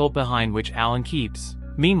crystal behind which Alan keeps.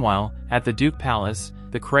 Meanwhile, at the Duke Palace,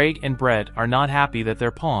 the Craig and Brett are not happy that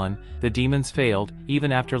their pawn, the demons, failed,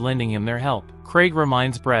 even after lending him their help. Craig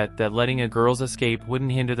reminds Brett that letting a girl's escape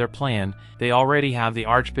wouldn't hinder their plan. They already have the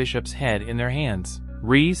Archbishop's head in their hands.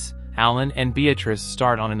 Reese, Alan, and Beatrice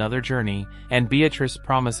start on another journey, and Beatrice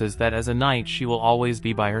promises that as a knight she will always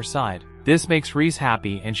be by her side. This makes Reese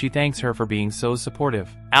happy and she thanks her for being so supportive.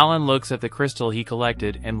 Alan looks at the crystal he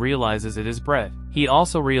collected and realizes it is Brett. He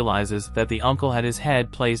also realizes that the uncle had his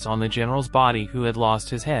head placed on the general's body who had lost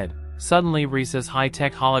his head. Suddenly Reese's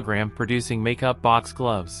high-tech hologram producing makeup box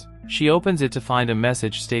gloves. She opens it to find a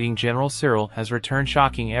message stating General Cyril has returned,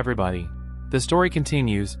 shocking everybody. The story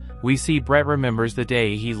continues. We see Brett remembers the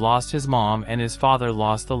day he lost his mom and his father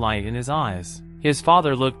lost the light in his eyes. His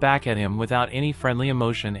father looked back at him without any friendly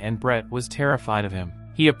emotion and Brett was terrified of him.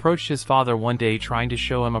 He approached his father one day trying to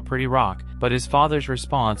show him a pretty rock, but his father's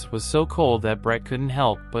response was so cold that Brett couldn't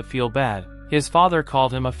help but feel bad. His father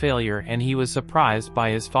called him a failure and he was surprised by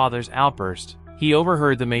his father's outburst. He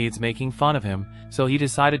overheard the maids making fun of him, so he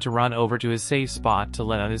decided to run over to his safe spot to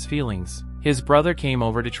let out his feelings. His brother came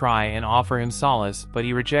over to try and offer him solace, but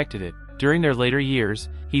he rejected it. During their later years,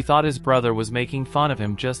 he thought his brother was making fun of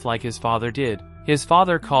him just like his father did. His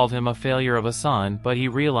father called him a failure of a son, but he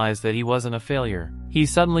realized that he wasn't a failure. He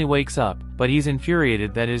suddenly wakes up, but he's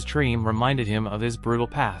infuriated that his dream reminded him of his brutal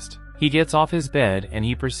past. He gets off his bed and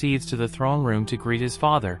he proceeds to the throne room to greet his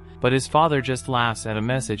father, but his father just laughs at a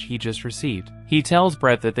message he just received. He tells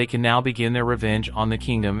Brett that they can now begin their revenge on the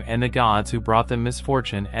kingdom and the gods who brought them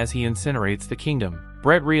misfortune as he incinerates the kingdom.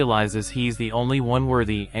 Brett realizes he's the only one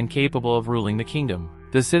worthy and capable of ruling the kingdom.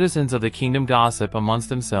 The citizens of the kingdom gossip amongst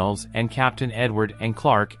themselves, and Captain Edward and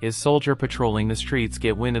Clark, his soldier patrolling the streets,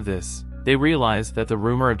 get wind of this. They realize that the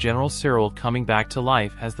rumor of General Cyril coming back to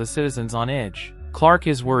life has the citizens on edge. Clark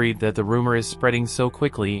is worried that the rumor is spreading so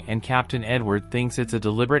quickly, and Captain Edward thinks it's a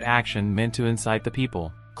deliberate action meant to incite the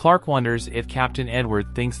people. Clark wonders if Captain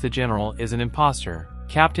Edward thinks the general is an imposter.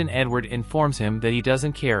 Captain Edward informs him that he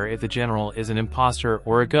doesn't care if the general is an imposter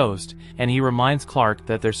or a ghost, and he reminds Clark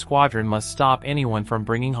that their squadron must stop anyone from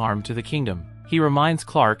bringing harm to the kingdom. He reminds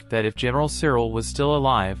Clark that if General Cyril was still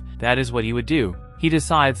alive, that is what he would do. He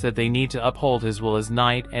decides that they need to uphold his will as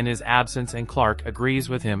knight and his absence, and Clark agrees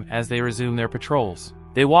with him as they resume their patrols.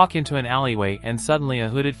 They walk into an alleyway and suddenly a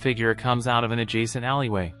hooded figure comes out of an adjacent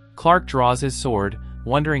alleyway. Clark draws his sword,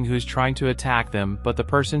 wondering who's trying to attack them, but the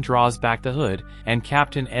person draws back the hood, and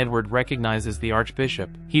Captain Edward recognizes the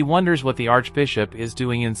Archbishop. He wonders what the Archbishop is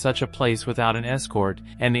doing in such a place without an escort,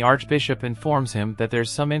 and the Archbishop informs him that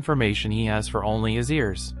there's some information he has for only his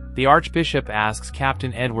ears. The Archbishop asks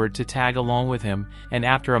Captain Edward to tag along with him, and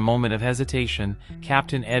after a moment of hesitation,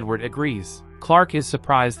 Captain Edward agrees. Clark is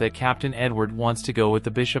surprised that Captain Edward wants to go with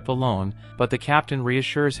the bishop alone, but the captain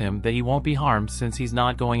reassures him that he won't be harmed since he's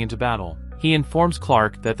not going into battle. He informs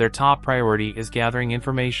Clark that their top priority is gathering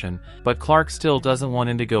information, but Clark still doesn't want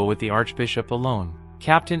him to go with the Archbishop alone.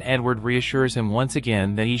 Captain Edward reassures him once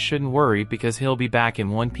again that he shouldn't worry because he'll be back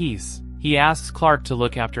in one piece. He asks Clark to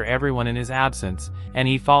look after everyone in his absence, and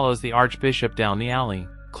he follows the Archbishop down the alley.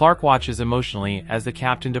 Clark watches emotionally as the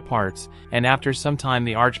captain departs, and after some time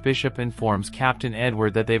the Archbishop informs Captain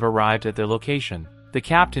Edward that they've arrived at their location. The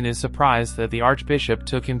captain is surprised that the Archbishop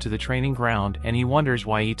took him to the training ground, and he wonders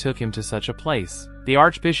why he took him to such a place. The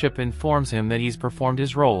Archbishop informs him that he's performed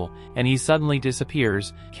his role, and he suddenly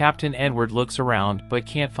disappears. Captain Edward looks around but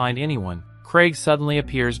can't find anyone. Craig suddenly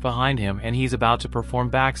appears behind him and he's about to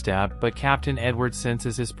perform backstab, but Captain Edward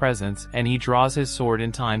senses his presence and he draws his sword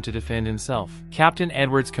in time to defend himself. Captain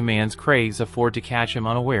Edwards commands Craig's afford to catch him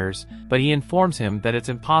unawares, but he informs him that it's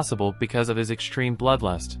impossible because of his extreme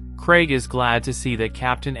bloodlust. Craig is glad to see that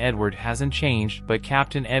Captain Edward hasn't changed, but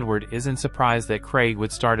Captain Edward isn't surprised that Craig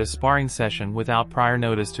would start a sparring session without prior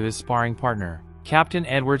notice to his sparring partner. Captain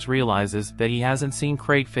Edwards realizes that he hasn't seen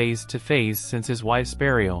Craig face to face since his wife's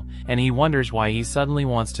burial, and he wonders why he suddenly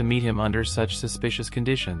wants to meet him under such suspicious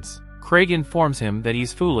conditions. Craig informs him that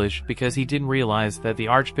he's foolish because he didn't realize that the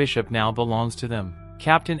Archbishop now belongs to them.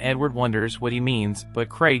 Captain Edward wonders what he means, but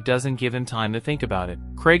Craig doesn't give him time to think about it.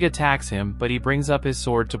 Craig attacks him, but he brings up his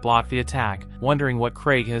sword to block the attack, wondering what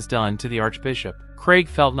Craig has done to the Archbishop. Craig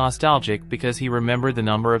felt nostalgic because he remembered the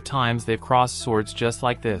number of times they've crossed swords just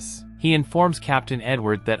like this. He informs Captain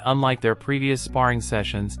Edward that unlike their previous sparring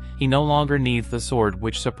sessions, he no longer needs the sword,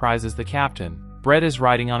 which surprises the captain. Brett is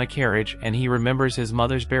riding on a carriage and he remembers his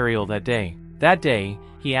mother's burial that day. That day,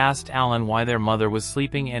 he asked Alan why their mother was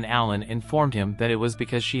sleeping and Alan informed him that it was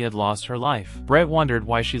because she had lost her life. Brett wondered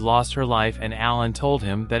why she lost her life and Alan told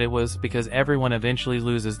him that it was because everyone eventually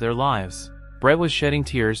loses their lives. Brett was shedding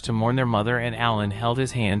tears to mourn their mother and Alan held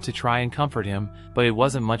his hand to try and comfort him, but it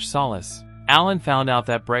wasn't much solace. Alan found out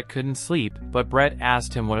that Brett couldn't sleep, but Brett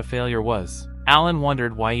asked him what a failure was. Alan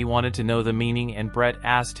wondered why he wanted to know the meaning and Brett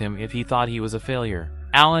asked him if he thought he was a failure.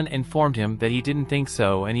 Alan informed him that he didn't think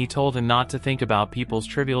so and he told him not to think about people's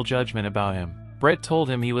trivial judgment about him. Brett told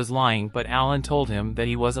him he was lying, but Alan told him that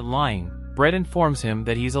he wasn't lying. Brett informs him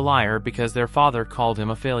that he's a liar because their father called him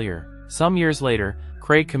a failure. Some years later,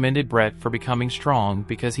 Craig commended Brett for becoming strong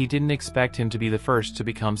because he didn't expect him to be the first to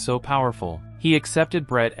become so powerful. He accepted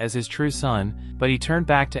Brett as his true son, but he turned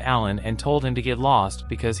back to Alan and told him to get lost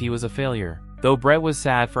because he was a failure. Though Brett was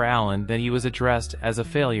sad for Alan that he was addressed as a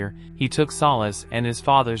failure, he took solace in his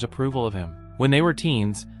father's approval of him. When they were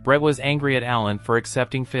teens, Brett was angry at Alan for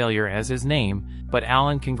accepting failure as his name, but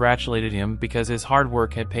Alan congratulated him because his hard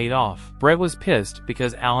work had paid off. Brett was pissed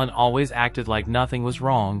because Alan always acted like nothing was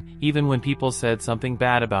wrong, even when people said something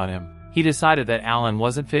bad about him. He decided that Alan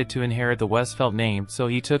wasn't fit to inherit the Westfeld name, so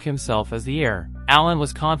he took himself as the heir. Alan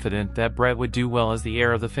was confident that Brett would do well as the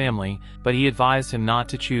heir of the family, but he advised him not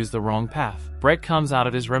to choose the wrong path. Brett comes out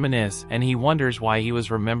of his reminisce and he wonders why he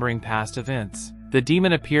was remembering past events. The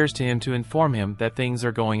demon appears to him to inform him that things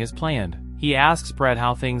are going as planned. He asks Brett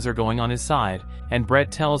how things are going on his side, and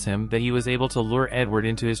Brett tells him that he was able to lure Edward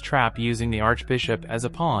into his trap using the Archbishop as a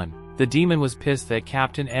pawn. The demon was pissed that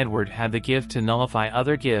Captain Edward had the gift to nullify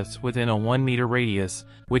other gifts within a 1-meter radius,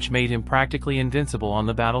 which made him practically invincible on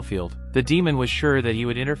the battlefield. The demon was sure that he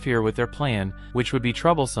would interfere with their plan, which would be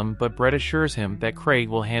troublesome, but Brett assures him that Craig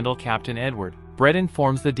will handle Captain Edward. Brett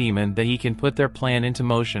informs the demon that he can put their plan into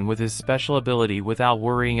motion with his special ability without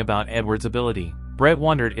worrying about Edward's ability. Brett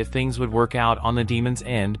wondered if things would work out on the demon's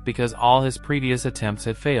end because all his previous attempts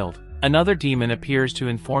had failed. Another demon appears to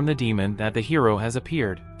inform the demon that the hero has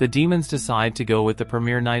appeared. The demons decide to go with the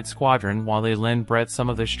Premier Knight Squadron while they lend Brett some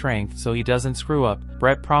of their strength so he doesn't screw up.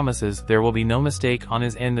 Brett promises there will be no mistake on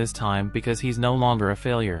his end this time because he's no longer a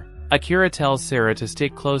failure. Akira tells Sarah to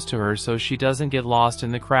stick close to her so she doesn't get lost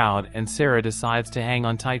in the crowd, and Sarah decides to hang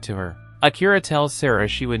on tight to her. Akira tells Sarah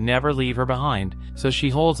she would never leave her behind, so she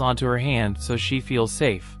holds onto her hand so she feels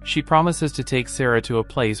safe. She promises to take Sarah to a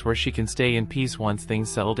place where she can stay in peace once things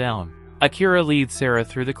settle down. Akira leads Sarah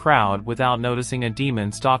through the crowd without noticing a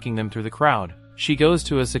demon stalking them through the crowd. She goes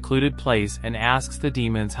to a secluded place and asks the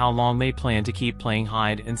demons how long they plan to keep playing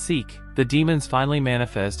hide and seek. The demons finally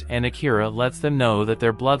manifest and Akira lets them know that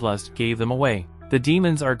their bloodlust gave them away. The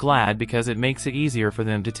demons are glad because it makes it easier for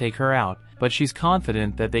them to take her out, but she's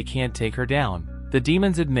confident that they can't take her down. The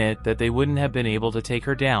demons admit that they wouldn't have been able to take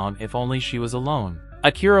her down if only she was alone.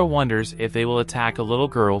 Akira wonders if they will attack a little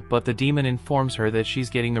girl, but the demon informs her that she's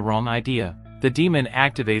getting the wrong idea. The demon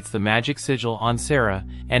activates the magic sigil on Sarah,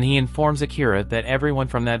 and he informs Akira that everyone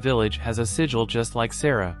from that village has a sigil just like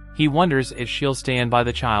Sarah. He wonders if she'll stand by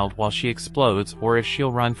the child while she explodes or if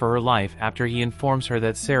she'll run for her life after he informs her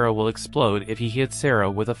that Sarah will explode if he hits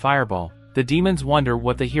Sarah with a fireball. The demons wonder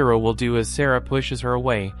what the hero will do as Sarah pushes her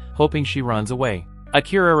away, hoping she runs away.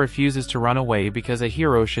 Akira refuses to run away because a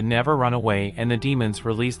hero should never run away, and the demons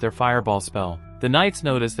release their fireball spell. The knights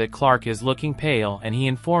notice that Clark is looking pale, and he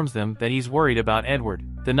informs them that he's worried about Edward.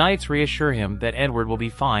 The knights reassure him that Edward will be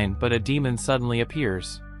fine, but a demon suddenly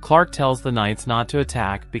appears. Clark tells the knights not to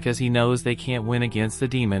attack because he knows they can't win against the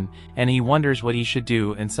demon, and he wonders what he should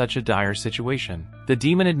do in such a dire situation. The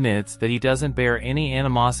demon admits that he doesn't bear any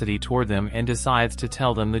animosity toward them and decides to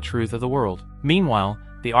tell them the truth of the world. Meanwhile,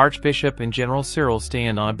 the Archbishop and General Cyril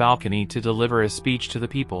stand on a balcony to deliver a speech to the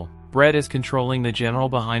people. Brett is controlling the general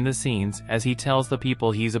behind the scenes as he tells the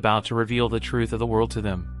people he's about to reveal the truth of the world to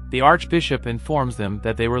them. The Archbishop informs them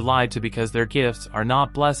that they were lied to because their gifts are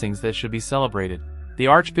not blessings that should be celebrated. The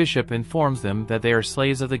Archbishop informs them that they are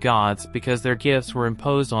slaves of the gods because their gifts were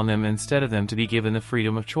imposed on them instead of them to be given the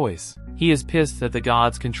freedom of choice. He is pissed that the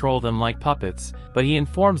gods control them like puppets, but he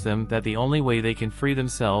informs them that the only way they can free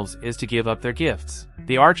themselves is to give up their gifts.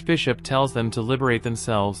 The Archbishop tells them to liberate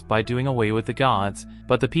themselves by doing away with the gods,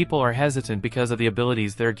 but the people are hesitant because of the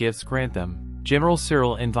abilities their gifts grant them. General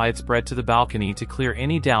Cyril invites Brett to the balcony to clear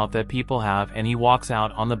any doubt that people have, and he walks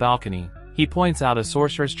out on the balcony. He points out a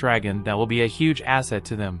sorceress dragon that will be a huge asset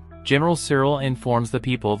to them. General Cyril informs the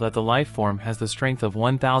people that the life form has the strength of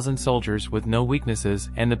 1,000 soldiers with no weaknesses,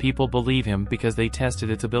 and the people believe him because they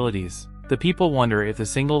tested its abilities. The people wonder if the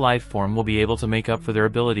single life form will be able to make up for their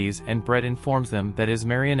abilities, and Brett informs them that his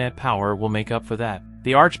marionette power will make up for that.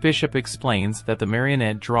 The Archbishop explains that the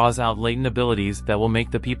marionette draws out latent abilities that will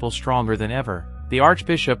make the people stronger than ever. The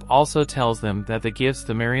Archbishop also tells them that the gifts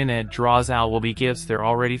the marionette draws out will be gifts they're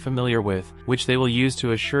already familiar with, which they will use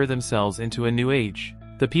to assure themselves into a new age.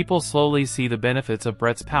 The people slowly see the benefits of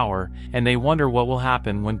Brett's power, and they wonder what will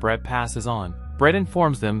happen when Brett passes on. Brett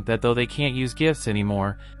informs them that though they can't use gifts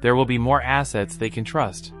anymore, there will be more assets they can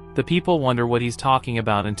trust. The people wonder what he's talking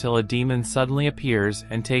about until a demon suddenly appears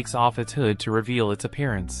and takes off its hood to reveal its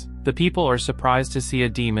appearance. The people are surprised to see a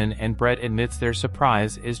demon, and Brett admits their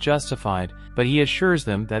surprise is justified, but he assures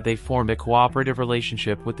them that they formed a cooperative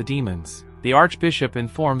relationship with the demons. The Archbishop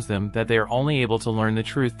informs them that they are only able to learn the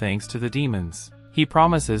truth thanks to the demons. He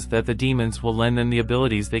promises that the demons will lend them the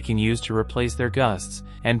abilities they can use to replace their gusts,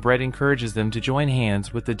 and Brett encourages them to join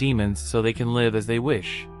hands with the demons so they can live as they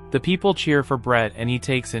wish. The people cheer for Brett, and he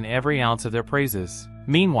takes in every ounce of their praises.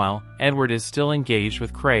 Meanwhile, Edward is still engaged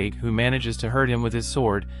with Craig, who manages to hurt him with his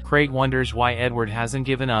sword. Craig wonders why Edward hasn't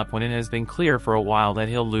given up when it has been clear for a while that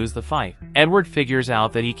he'll lose the fight. Edward figures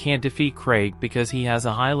out that he can't defeat Craig because he has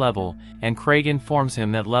a high level, and Craig informs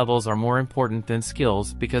him that levels are more important than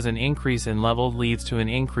skills because an increase in level leads to an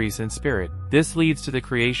increase in spirit. This leads to the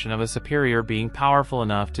creation of a superior being powerful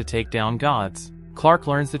enough to take down gods. Clark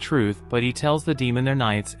learns the truth, but he tells the demon they're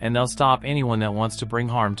knights and they'll stop anyone that wants to bring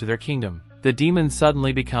harm to their kingdom. The demon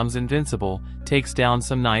suddenly becomes invincible, takes down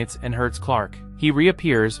some knights, and hurts Clark. He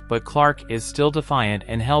reappears, but Clark is still defiant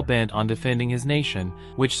and hell-bent on defending his nation,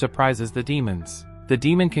 which surprises the demons. The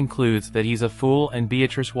demon concludes that he's a fool, and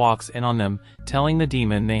Beatrice walks in on them, telling the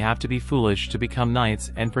demon they have to be foolish to become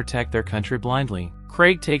knights and protect their country blindly.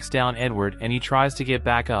 Craig takes down Edward and he tries to get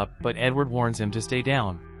back up, but Edward warns him to stay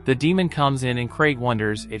down. The demon comes in and Craig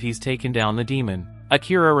wonders if he's taken down the demon.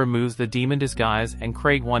 Akira removes the demon disguise and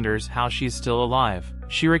Craig wonders how she's still alive.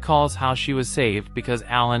 She recalls how she was saved because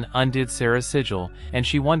Alan undid Sarah's sigil, and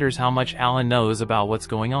she wonders how much Alan knows about what's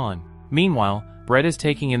going on. Meanwhile, Brett is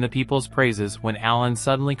taking in the people's praises when Alan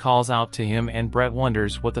suddenly calls out to him, and Brett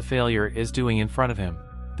wonders what the failure is doing in front of him.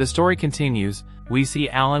 The story continues. We see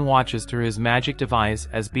Alan watches through his magic device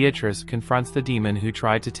as Beatrice confronts the demon who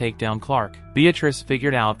tried to take down Clark. Beatrice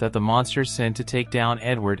figured out that the monsters sent to take down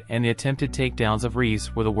Edward and the attempted takedowns of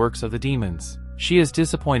Reese were the works of the demons. She is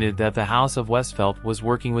disappointed that the House of Westfeld was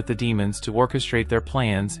working with the demons to orchestrate their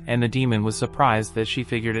plans, and the demon was surprised that she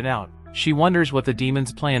figured it out. She wonders what the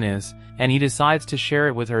demon's plan is, and he decides to share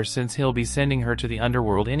it with her since he'll be sending her to the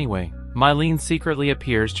underworld anyway. Mylene secretly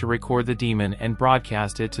appears to record the demon and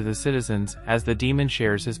broadcast it to the citizens as the demon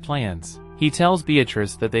shares his plans. He tells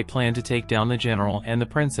Beatrice that they plan to take down the general and the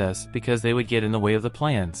princess because they would get in the way of the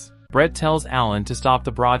plans. Brett tells Alan to stop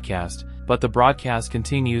the broadcast, but the broadcast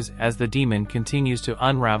continues as the demon continues to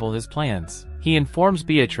unravel his plans. He informs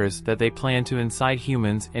Beatrice that they plan to incite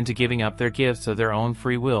humans into giving up their gifts of their own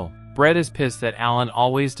free will. Brett is pissed that Alan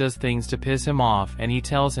always does things to piss him off, and he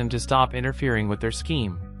tells him to stop interfering with their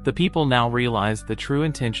scheme. The people now realize the true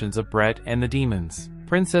intentions of Brett and the demons.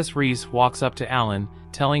 Princess Reese walks up to Alan,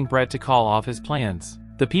 telling Brett to call off his plans.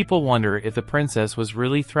 The people wonder if the princess was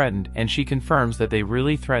really threatened, and she confirms that they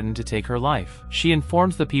really threatened to take her life. She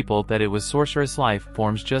informs the people that it was sorceress life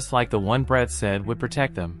forms just like the one Brett said would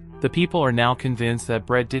protect them. The people are now convinced that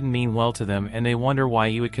Brett didn't mean well to them, and they wonder why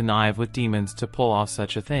he would connive with demons to pull off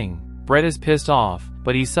such a thing. Brett is pissed off,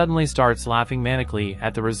 but he suddenly starts laughing manically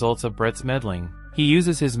at the results of Brett's meddling. He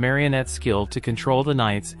uses his marionette skill to control the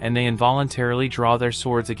knights, and they involuntarily draw their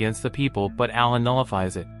swords against the people, but Alan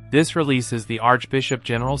nullifies it. This releases the Archbishop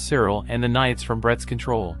General Cyril and the knights from Brett's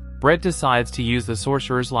control. Brett decides to use the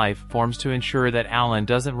sorcerer's life forms to ensure that Alan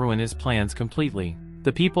doesn't ruin his plans completely.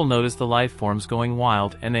 The people notice the life forms going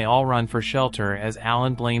wild, and they all run for shelter as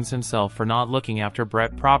Alan blames himself for not looking after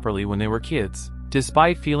Brett properly when they were kids.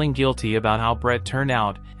 Despite feeling guilty about how Brett turned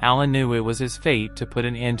out, Alan knew it was his fate to put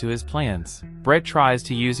an end to his plans. Brett tries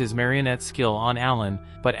to use his marionette skill on Alan,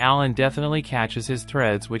 but Alan definitely catches his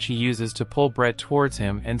threads, which he uses to pull Brett towards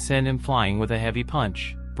him and send him flying with a heavy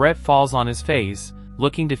punch. Brett falls on his face,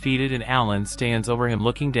 looking defeated, and Alan stands over him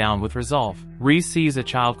looking down with resolve. Reese sees a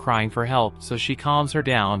child crying for help, so she calms her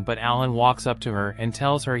down, but Alan walks up to her and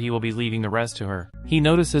tells her he will be leaving the rest to her. He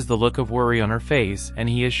notices the look of worry on her face, and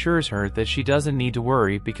he assures her that she doesn't need to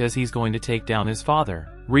worry because he's going to take down his father.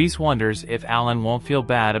 Reese wonders if Alan won't feel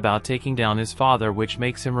bad about taking down his father, which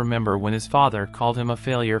makes him remember when his father called him a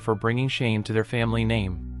failure for bringing shame to their family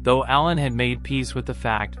name. Though Alan had made peace with the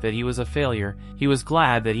fact that he was a failure, he was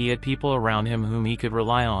glad that he had people around him whom he could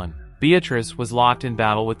rely on. Beatrice was locked in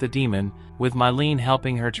battle with the demon, with Mylene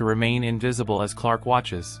helping her to remain invisible as Clark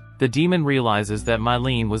watches. The demon realizes that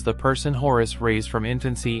Mylene was the person Horace raised from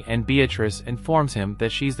infancy, and Beatrice informs him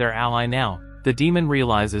that she's their ally now. The demon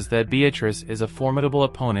realizes that Beatrice is a formidable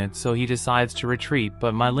opponent, so he decides to retreat,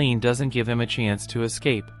 but Mylene doesn't give him a chance to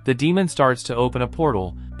escape. The demon starts to open a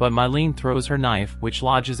portal, but Mylene throws her knife, which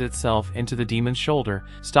lodges itself into the demon's shoulder,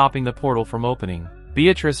 stopping the portal from opening.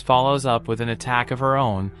 Beatrice follows up with an attack of her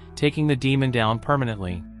own, taking the demon down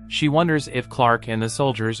permanently. She wonders if Clark and the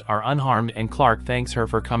soldiers are unharmed, and Clark thanks her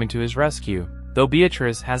for coming to his rescue. Though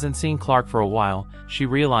Beatrice hasn't seen Clark for a while, she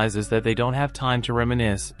realizes that they don't have time to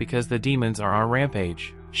reminisce because the demons are on a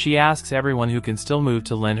rampage. She asks everyone who can still move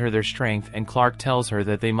to lend her their strength, and Clark tells her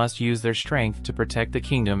that they must use their strength to protect the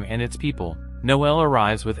kingdom and its people. Noelle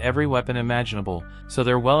arrives with every weapon imaginable, so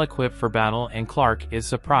they're well equipped for battle, and Clark is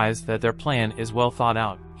surprised that their plan is well thought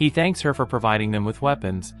out. He thanks her for providing them with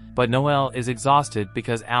weapons, but Noelle is exhausted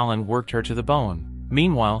because Alan worked her to the bone.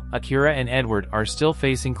 Meanwhile, Akira and Edward are still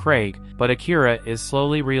facing Craig, but Akira is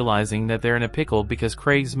slowly realizing that they're in a pickle because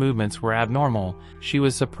Craig's movements were abnormal. She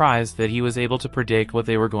was surprised that he was able to predict what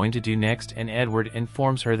they were going to do next, and Edward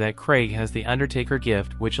informs her that Craig has the Undertaker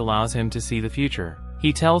gift, which allows him to see the future.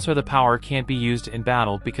 He tells her the power can't be used in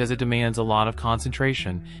battle because it demands a lot of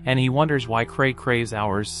concentration, and he wonders why Craig craves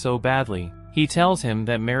hours so badly. He tells him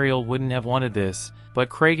that Mariel wouldn't have wanted this, but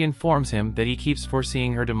Craig informs him that he keeps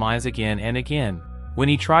foreseeing her demise again and again. When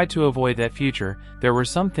he tried to avoid that future, there were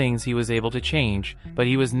some things he was able to change, but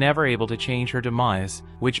he was never able to change her demise,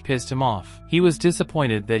 which pissed him off. He was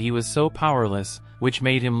disappointed that he was so powerless, which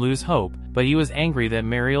made him lose hope, but he was angry that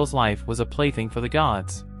Mariel's life was a plaything for the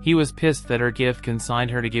gods. He was pissed that her gift consigned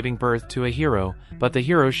her to giving birth to a hero, but the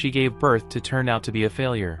hero she gave birth to turned out to be a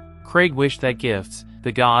failure. Craig wished that gifts,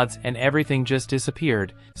 the gods, and everything just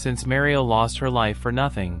disappeared, since Mariel lost her life for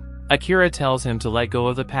nothing. Akira tells him to let go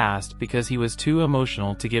of the past because he was too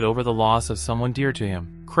emotional to get over the loss of someone dear to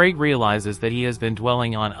him. Craig realizes that he has been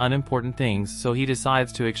dwelling on unimportant things, so he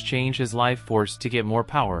decides to exchange his life force to get more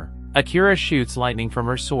power. Akira shoots lightning from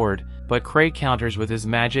her sword, but Craig counters with his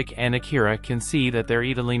magic, and Akira can see that they're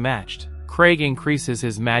evenly matched. Craig increases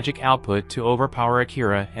his magic output to overpower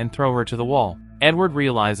Akira and throw her to the wall. Edward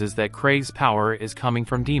realizes that Craig's power is coming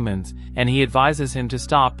from demons, and he advises him to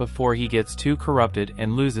stop before he gets too corrupted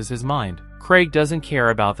and loses his mind. Craig doesn't care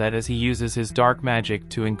about that as he uses his dark magic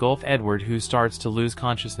to engulf Edward, who starts to lose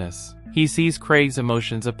consciousness. He sees Craig's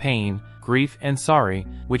emotions of pain, grief, and sorry,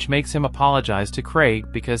 which makes him apologize to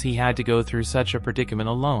Craig because he had to go through such a predicament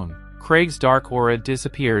alone. Craig's dark aura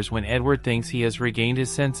disappears when Edward thinks he has regained his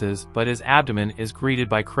senses, but his abdomen is greeted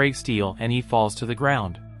by Craig's steel and he falls to the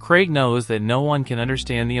ground. Craig knows that no one can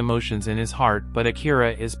understand the emotions in his heart, but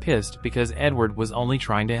Akira is pissed because Edward was only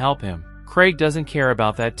trying to help him. Craig doesn't care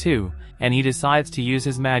about that too, and he decides to use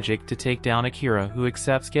his magic to take down Akira, who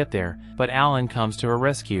accepts get there, but Alan comes to her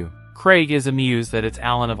rescue. Craig is amused that it's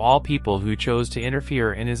Alan of all people who chose to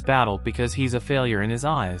interfere in his battle because he's a failure in his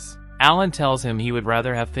eyes. Alan tells him he would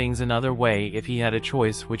rather have things another way if he had a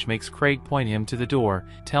choice, which makes Craig point him to the door,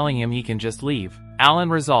 telling him he can just leave.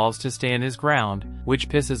 Alan resolves to stand his ground, which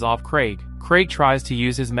pisses off Craig. Craig tries to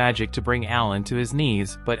use his magic to bring Alan to his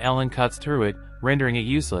knees, but Alan cuts through it, rendering it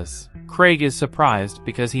useless. Craig is surprised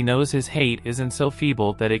because he knows his hate isn't so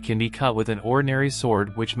feeble that it can be cut with an ordinary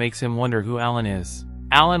sword, which makes him wonder who Alan is.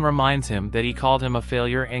 Alan reminds him that he called him a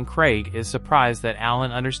failure, and Craig is surprised that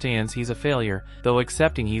Alan understands he's a failure, though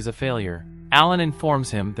accepting he's a failure. Alan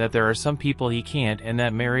informs him that there are some people he can't and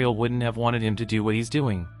that Mariel wouldn't have wanted him to do what he's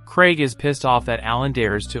doing. Craig is pissed off that Alan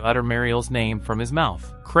dares to utter Mariel's name from his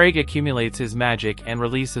mouth. Craig accumulates his magic and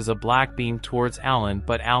releases a black beam towards Alan,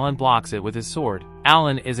 but Alan blocks it with his sword.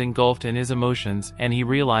 Alan is engulfed in his emotions, and he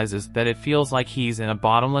realizes that it feels like he's in a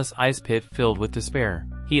bottomless ice pit filled with despair.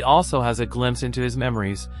 He also has a glimpse into his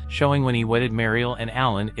memories, showing when he wedded Mariel, and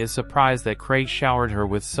Alan is surprised that Craig showered her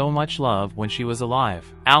with so much love when she was alive.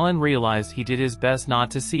 Alan realized he did his best not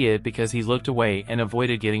to see it because he looked away and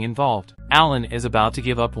avoided getting involved. Alan is about to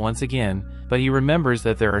give up once again, but he remembers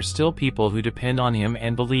that there are still people who depend on him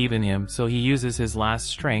and believe in him, so he uses his last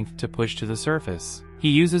strength to push to the surface. He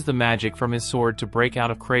uses the magic from his sword to break out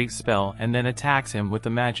of Craig's spell and then attacks him with the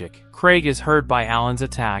magic. Craig is hurt by Alan's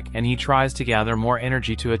attack and he tries to gather more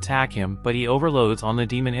energy to attack him, but he overloads on the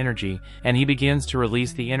demon energy and he begins to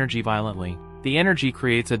release the energy violently. The energy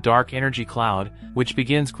creates a dark energy cloud, which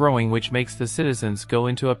begins growing, which makes the citizens go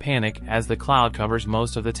into a panic as the cloud covers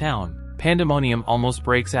most of the town. Pandemonium almost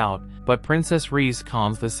breaks out, but Princess Reese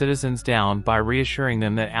calms the citizens down by reassuring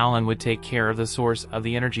them that Alan would take care of the source of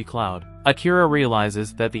the energy cloud. Akira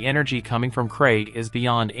realizes that the energy coming from Craig is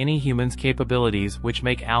beyond any human's capabilities, which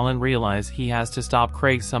make Alan realize he has to stop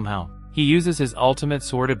Craig somehow. He uses his ultimate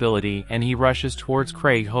sword ability and he rushes towards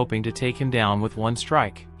Craig, hoping to take him down with one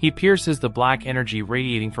strike. He pierces the black energy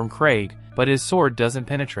radiating from Craig, but his sword doesn't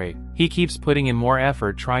penetrate. He keeps putting in more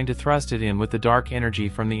effort trying to thrust it in with the dark energy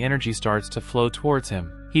from the energy starts to flow towards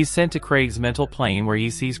him. He's sent to Craig's mental plane where he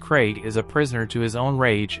sees Craig is a prisoner to his own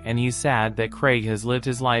rage, and he's sad that Craig has lived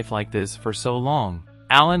his life like this for so long.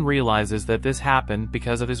 Alan realizes that this happened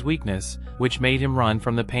because of his weakness, which made him run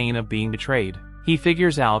from the pain of being betrayed. He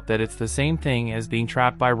figures out that it's the same thing as being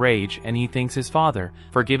trapped by rage, and he thanks his father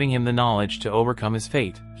for giving him the knowledge to overcome his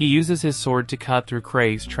fate. He uses his sword to cut through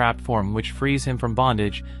Craig's trapped form, which frees him from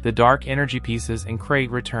bondage, the dark energy pieces, and Craig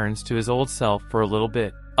returns to his old self for a little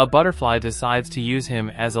bit. A butterfly decides to use him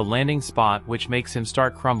as a landing spot, which makes him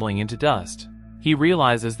start crumbling into dust. He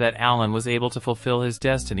realizes that Alan was able to fulfill his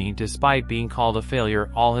destiny despite being called a failure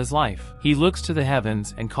all his life. He looks to the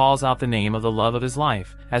heavens and calls out the name of the love of his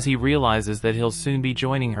life, as he realizes that he'll soon be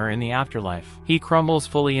joining her in the afterlife. He crumbles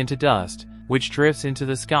fully into dust, which drifts into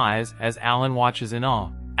the skies as Alan watches in awe.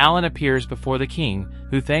 Alan appears before the king,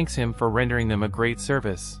 who thanks him for rendering them a great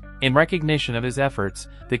service. In recognition of his efforts,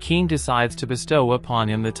 the king decides to bestow upon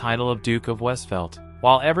him the title of Duke of Westfeld.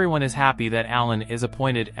 While everyone is happy that Alan is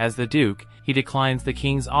appointed as the Duke, he declines the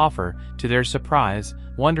king's offer, to their surprise,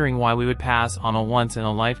 wondering why we would pass on a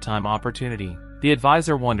once-in-a-lifetime opportunity. The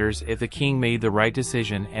advisor wonders if the king made the right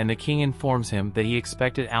decision, and the king informs him that he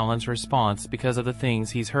expected Alan's response because of the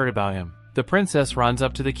things he's heard about him. The princess runs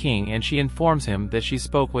up to the king and she informs him that she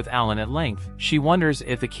spoke with Alan at length. She wonders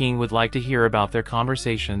if the king would like to hear about their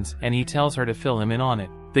conversations, and he tells her to fill him in on it.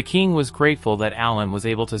 The king was grateful that Alan was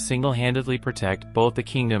able to single-handedly protect both the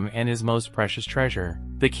kingdom and his most precious treasure.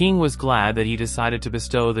 The king was glad that he decided to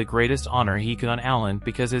bestow the greatest honor he could on Alan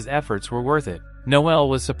because his efforts were worth it. Noelle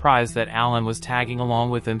was surprised that Alan was tagging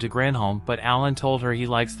along with them to Granholm, but Alan told her he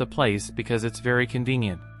likes the place because it's very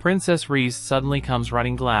convenient. Princess Reese suddenly comes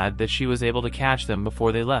running, glad that she was able to catch them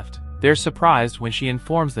before they left. They're surprised when she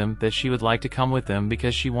informs them that she would like to come with them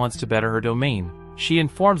because she wants to better her domain. She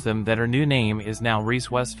informs them that her new name is now Reese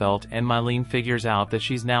Westfeld, and Mylene figures out that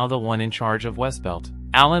she's now the one in charge of Westfeld.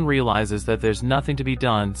 Alan realizes that there's nothing to be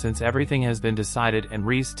done since everything has been decided, and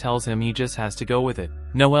Reese tells him he just has to go with it.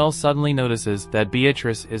 Noelle suddenly notices that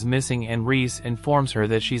Beatrice is missing, and Reese informs her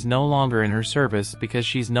that she's no longer in her service because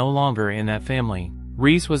she's no longer in that family.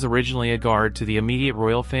 Reese was originally a guard to the immediate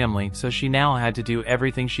royal family, so she now had to do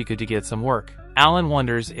everything she could to get some work. Alan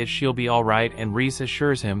wonders if she'll be alright, and Reese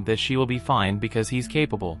assures him that she will be fine because he's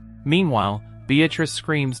capable. Meanwhile, Beatrice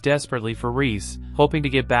screams desperately for Reese, hoping to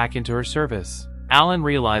get back into her service. Alan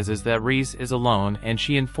realizes that Reese is alone, and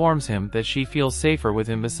she informs him that she feels safer with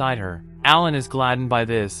him beside her. Alan is gladdened by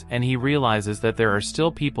this, and he realizes that there are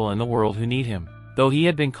still people in the world who need him. Though he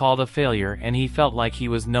had been called a failure and he felt like he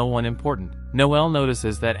was no one important. Noelle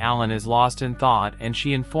notices that Alan is lost in thought, and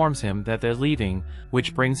she informs him that they're leaving,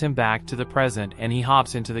 which brings him back to the present, and he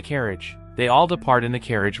hops into the carriage. They all depart in the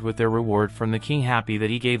carriage with their reward from the king, happy that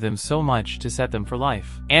he gave them so much to set them for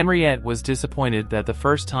life. Henriette was disappointed that the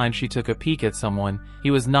first time she took a peek at someone,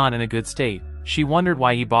 he was not in a good state. She wondered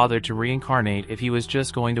why he bothered to reincarnate if he was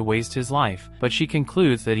just going to waste his life, but she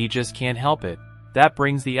concludes that he just can't help it. That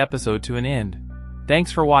brings the episode to an end.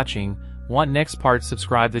 Thanks for watching. Want next part?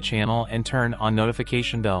 Subscribe the channel and turn on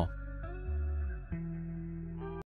notification bell.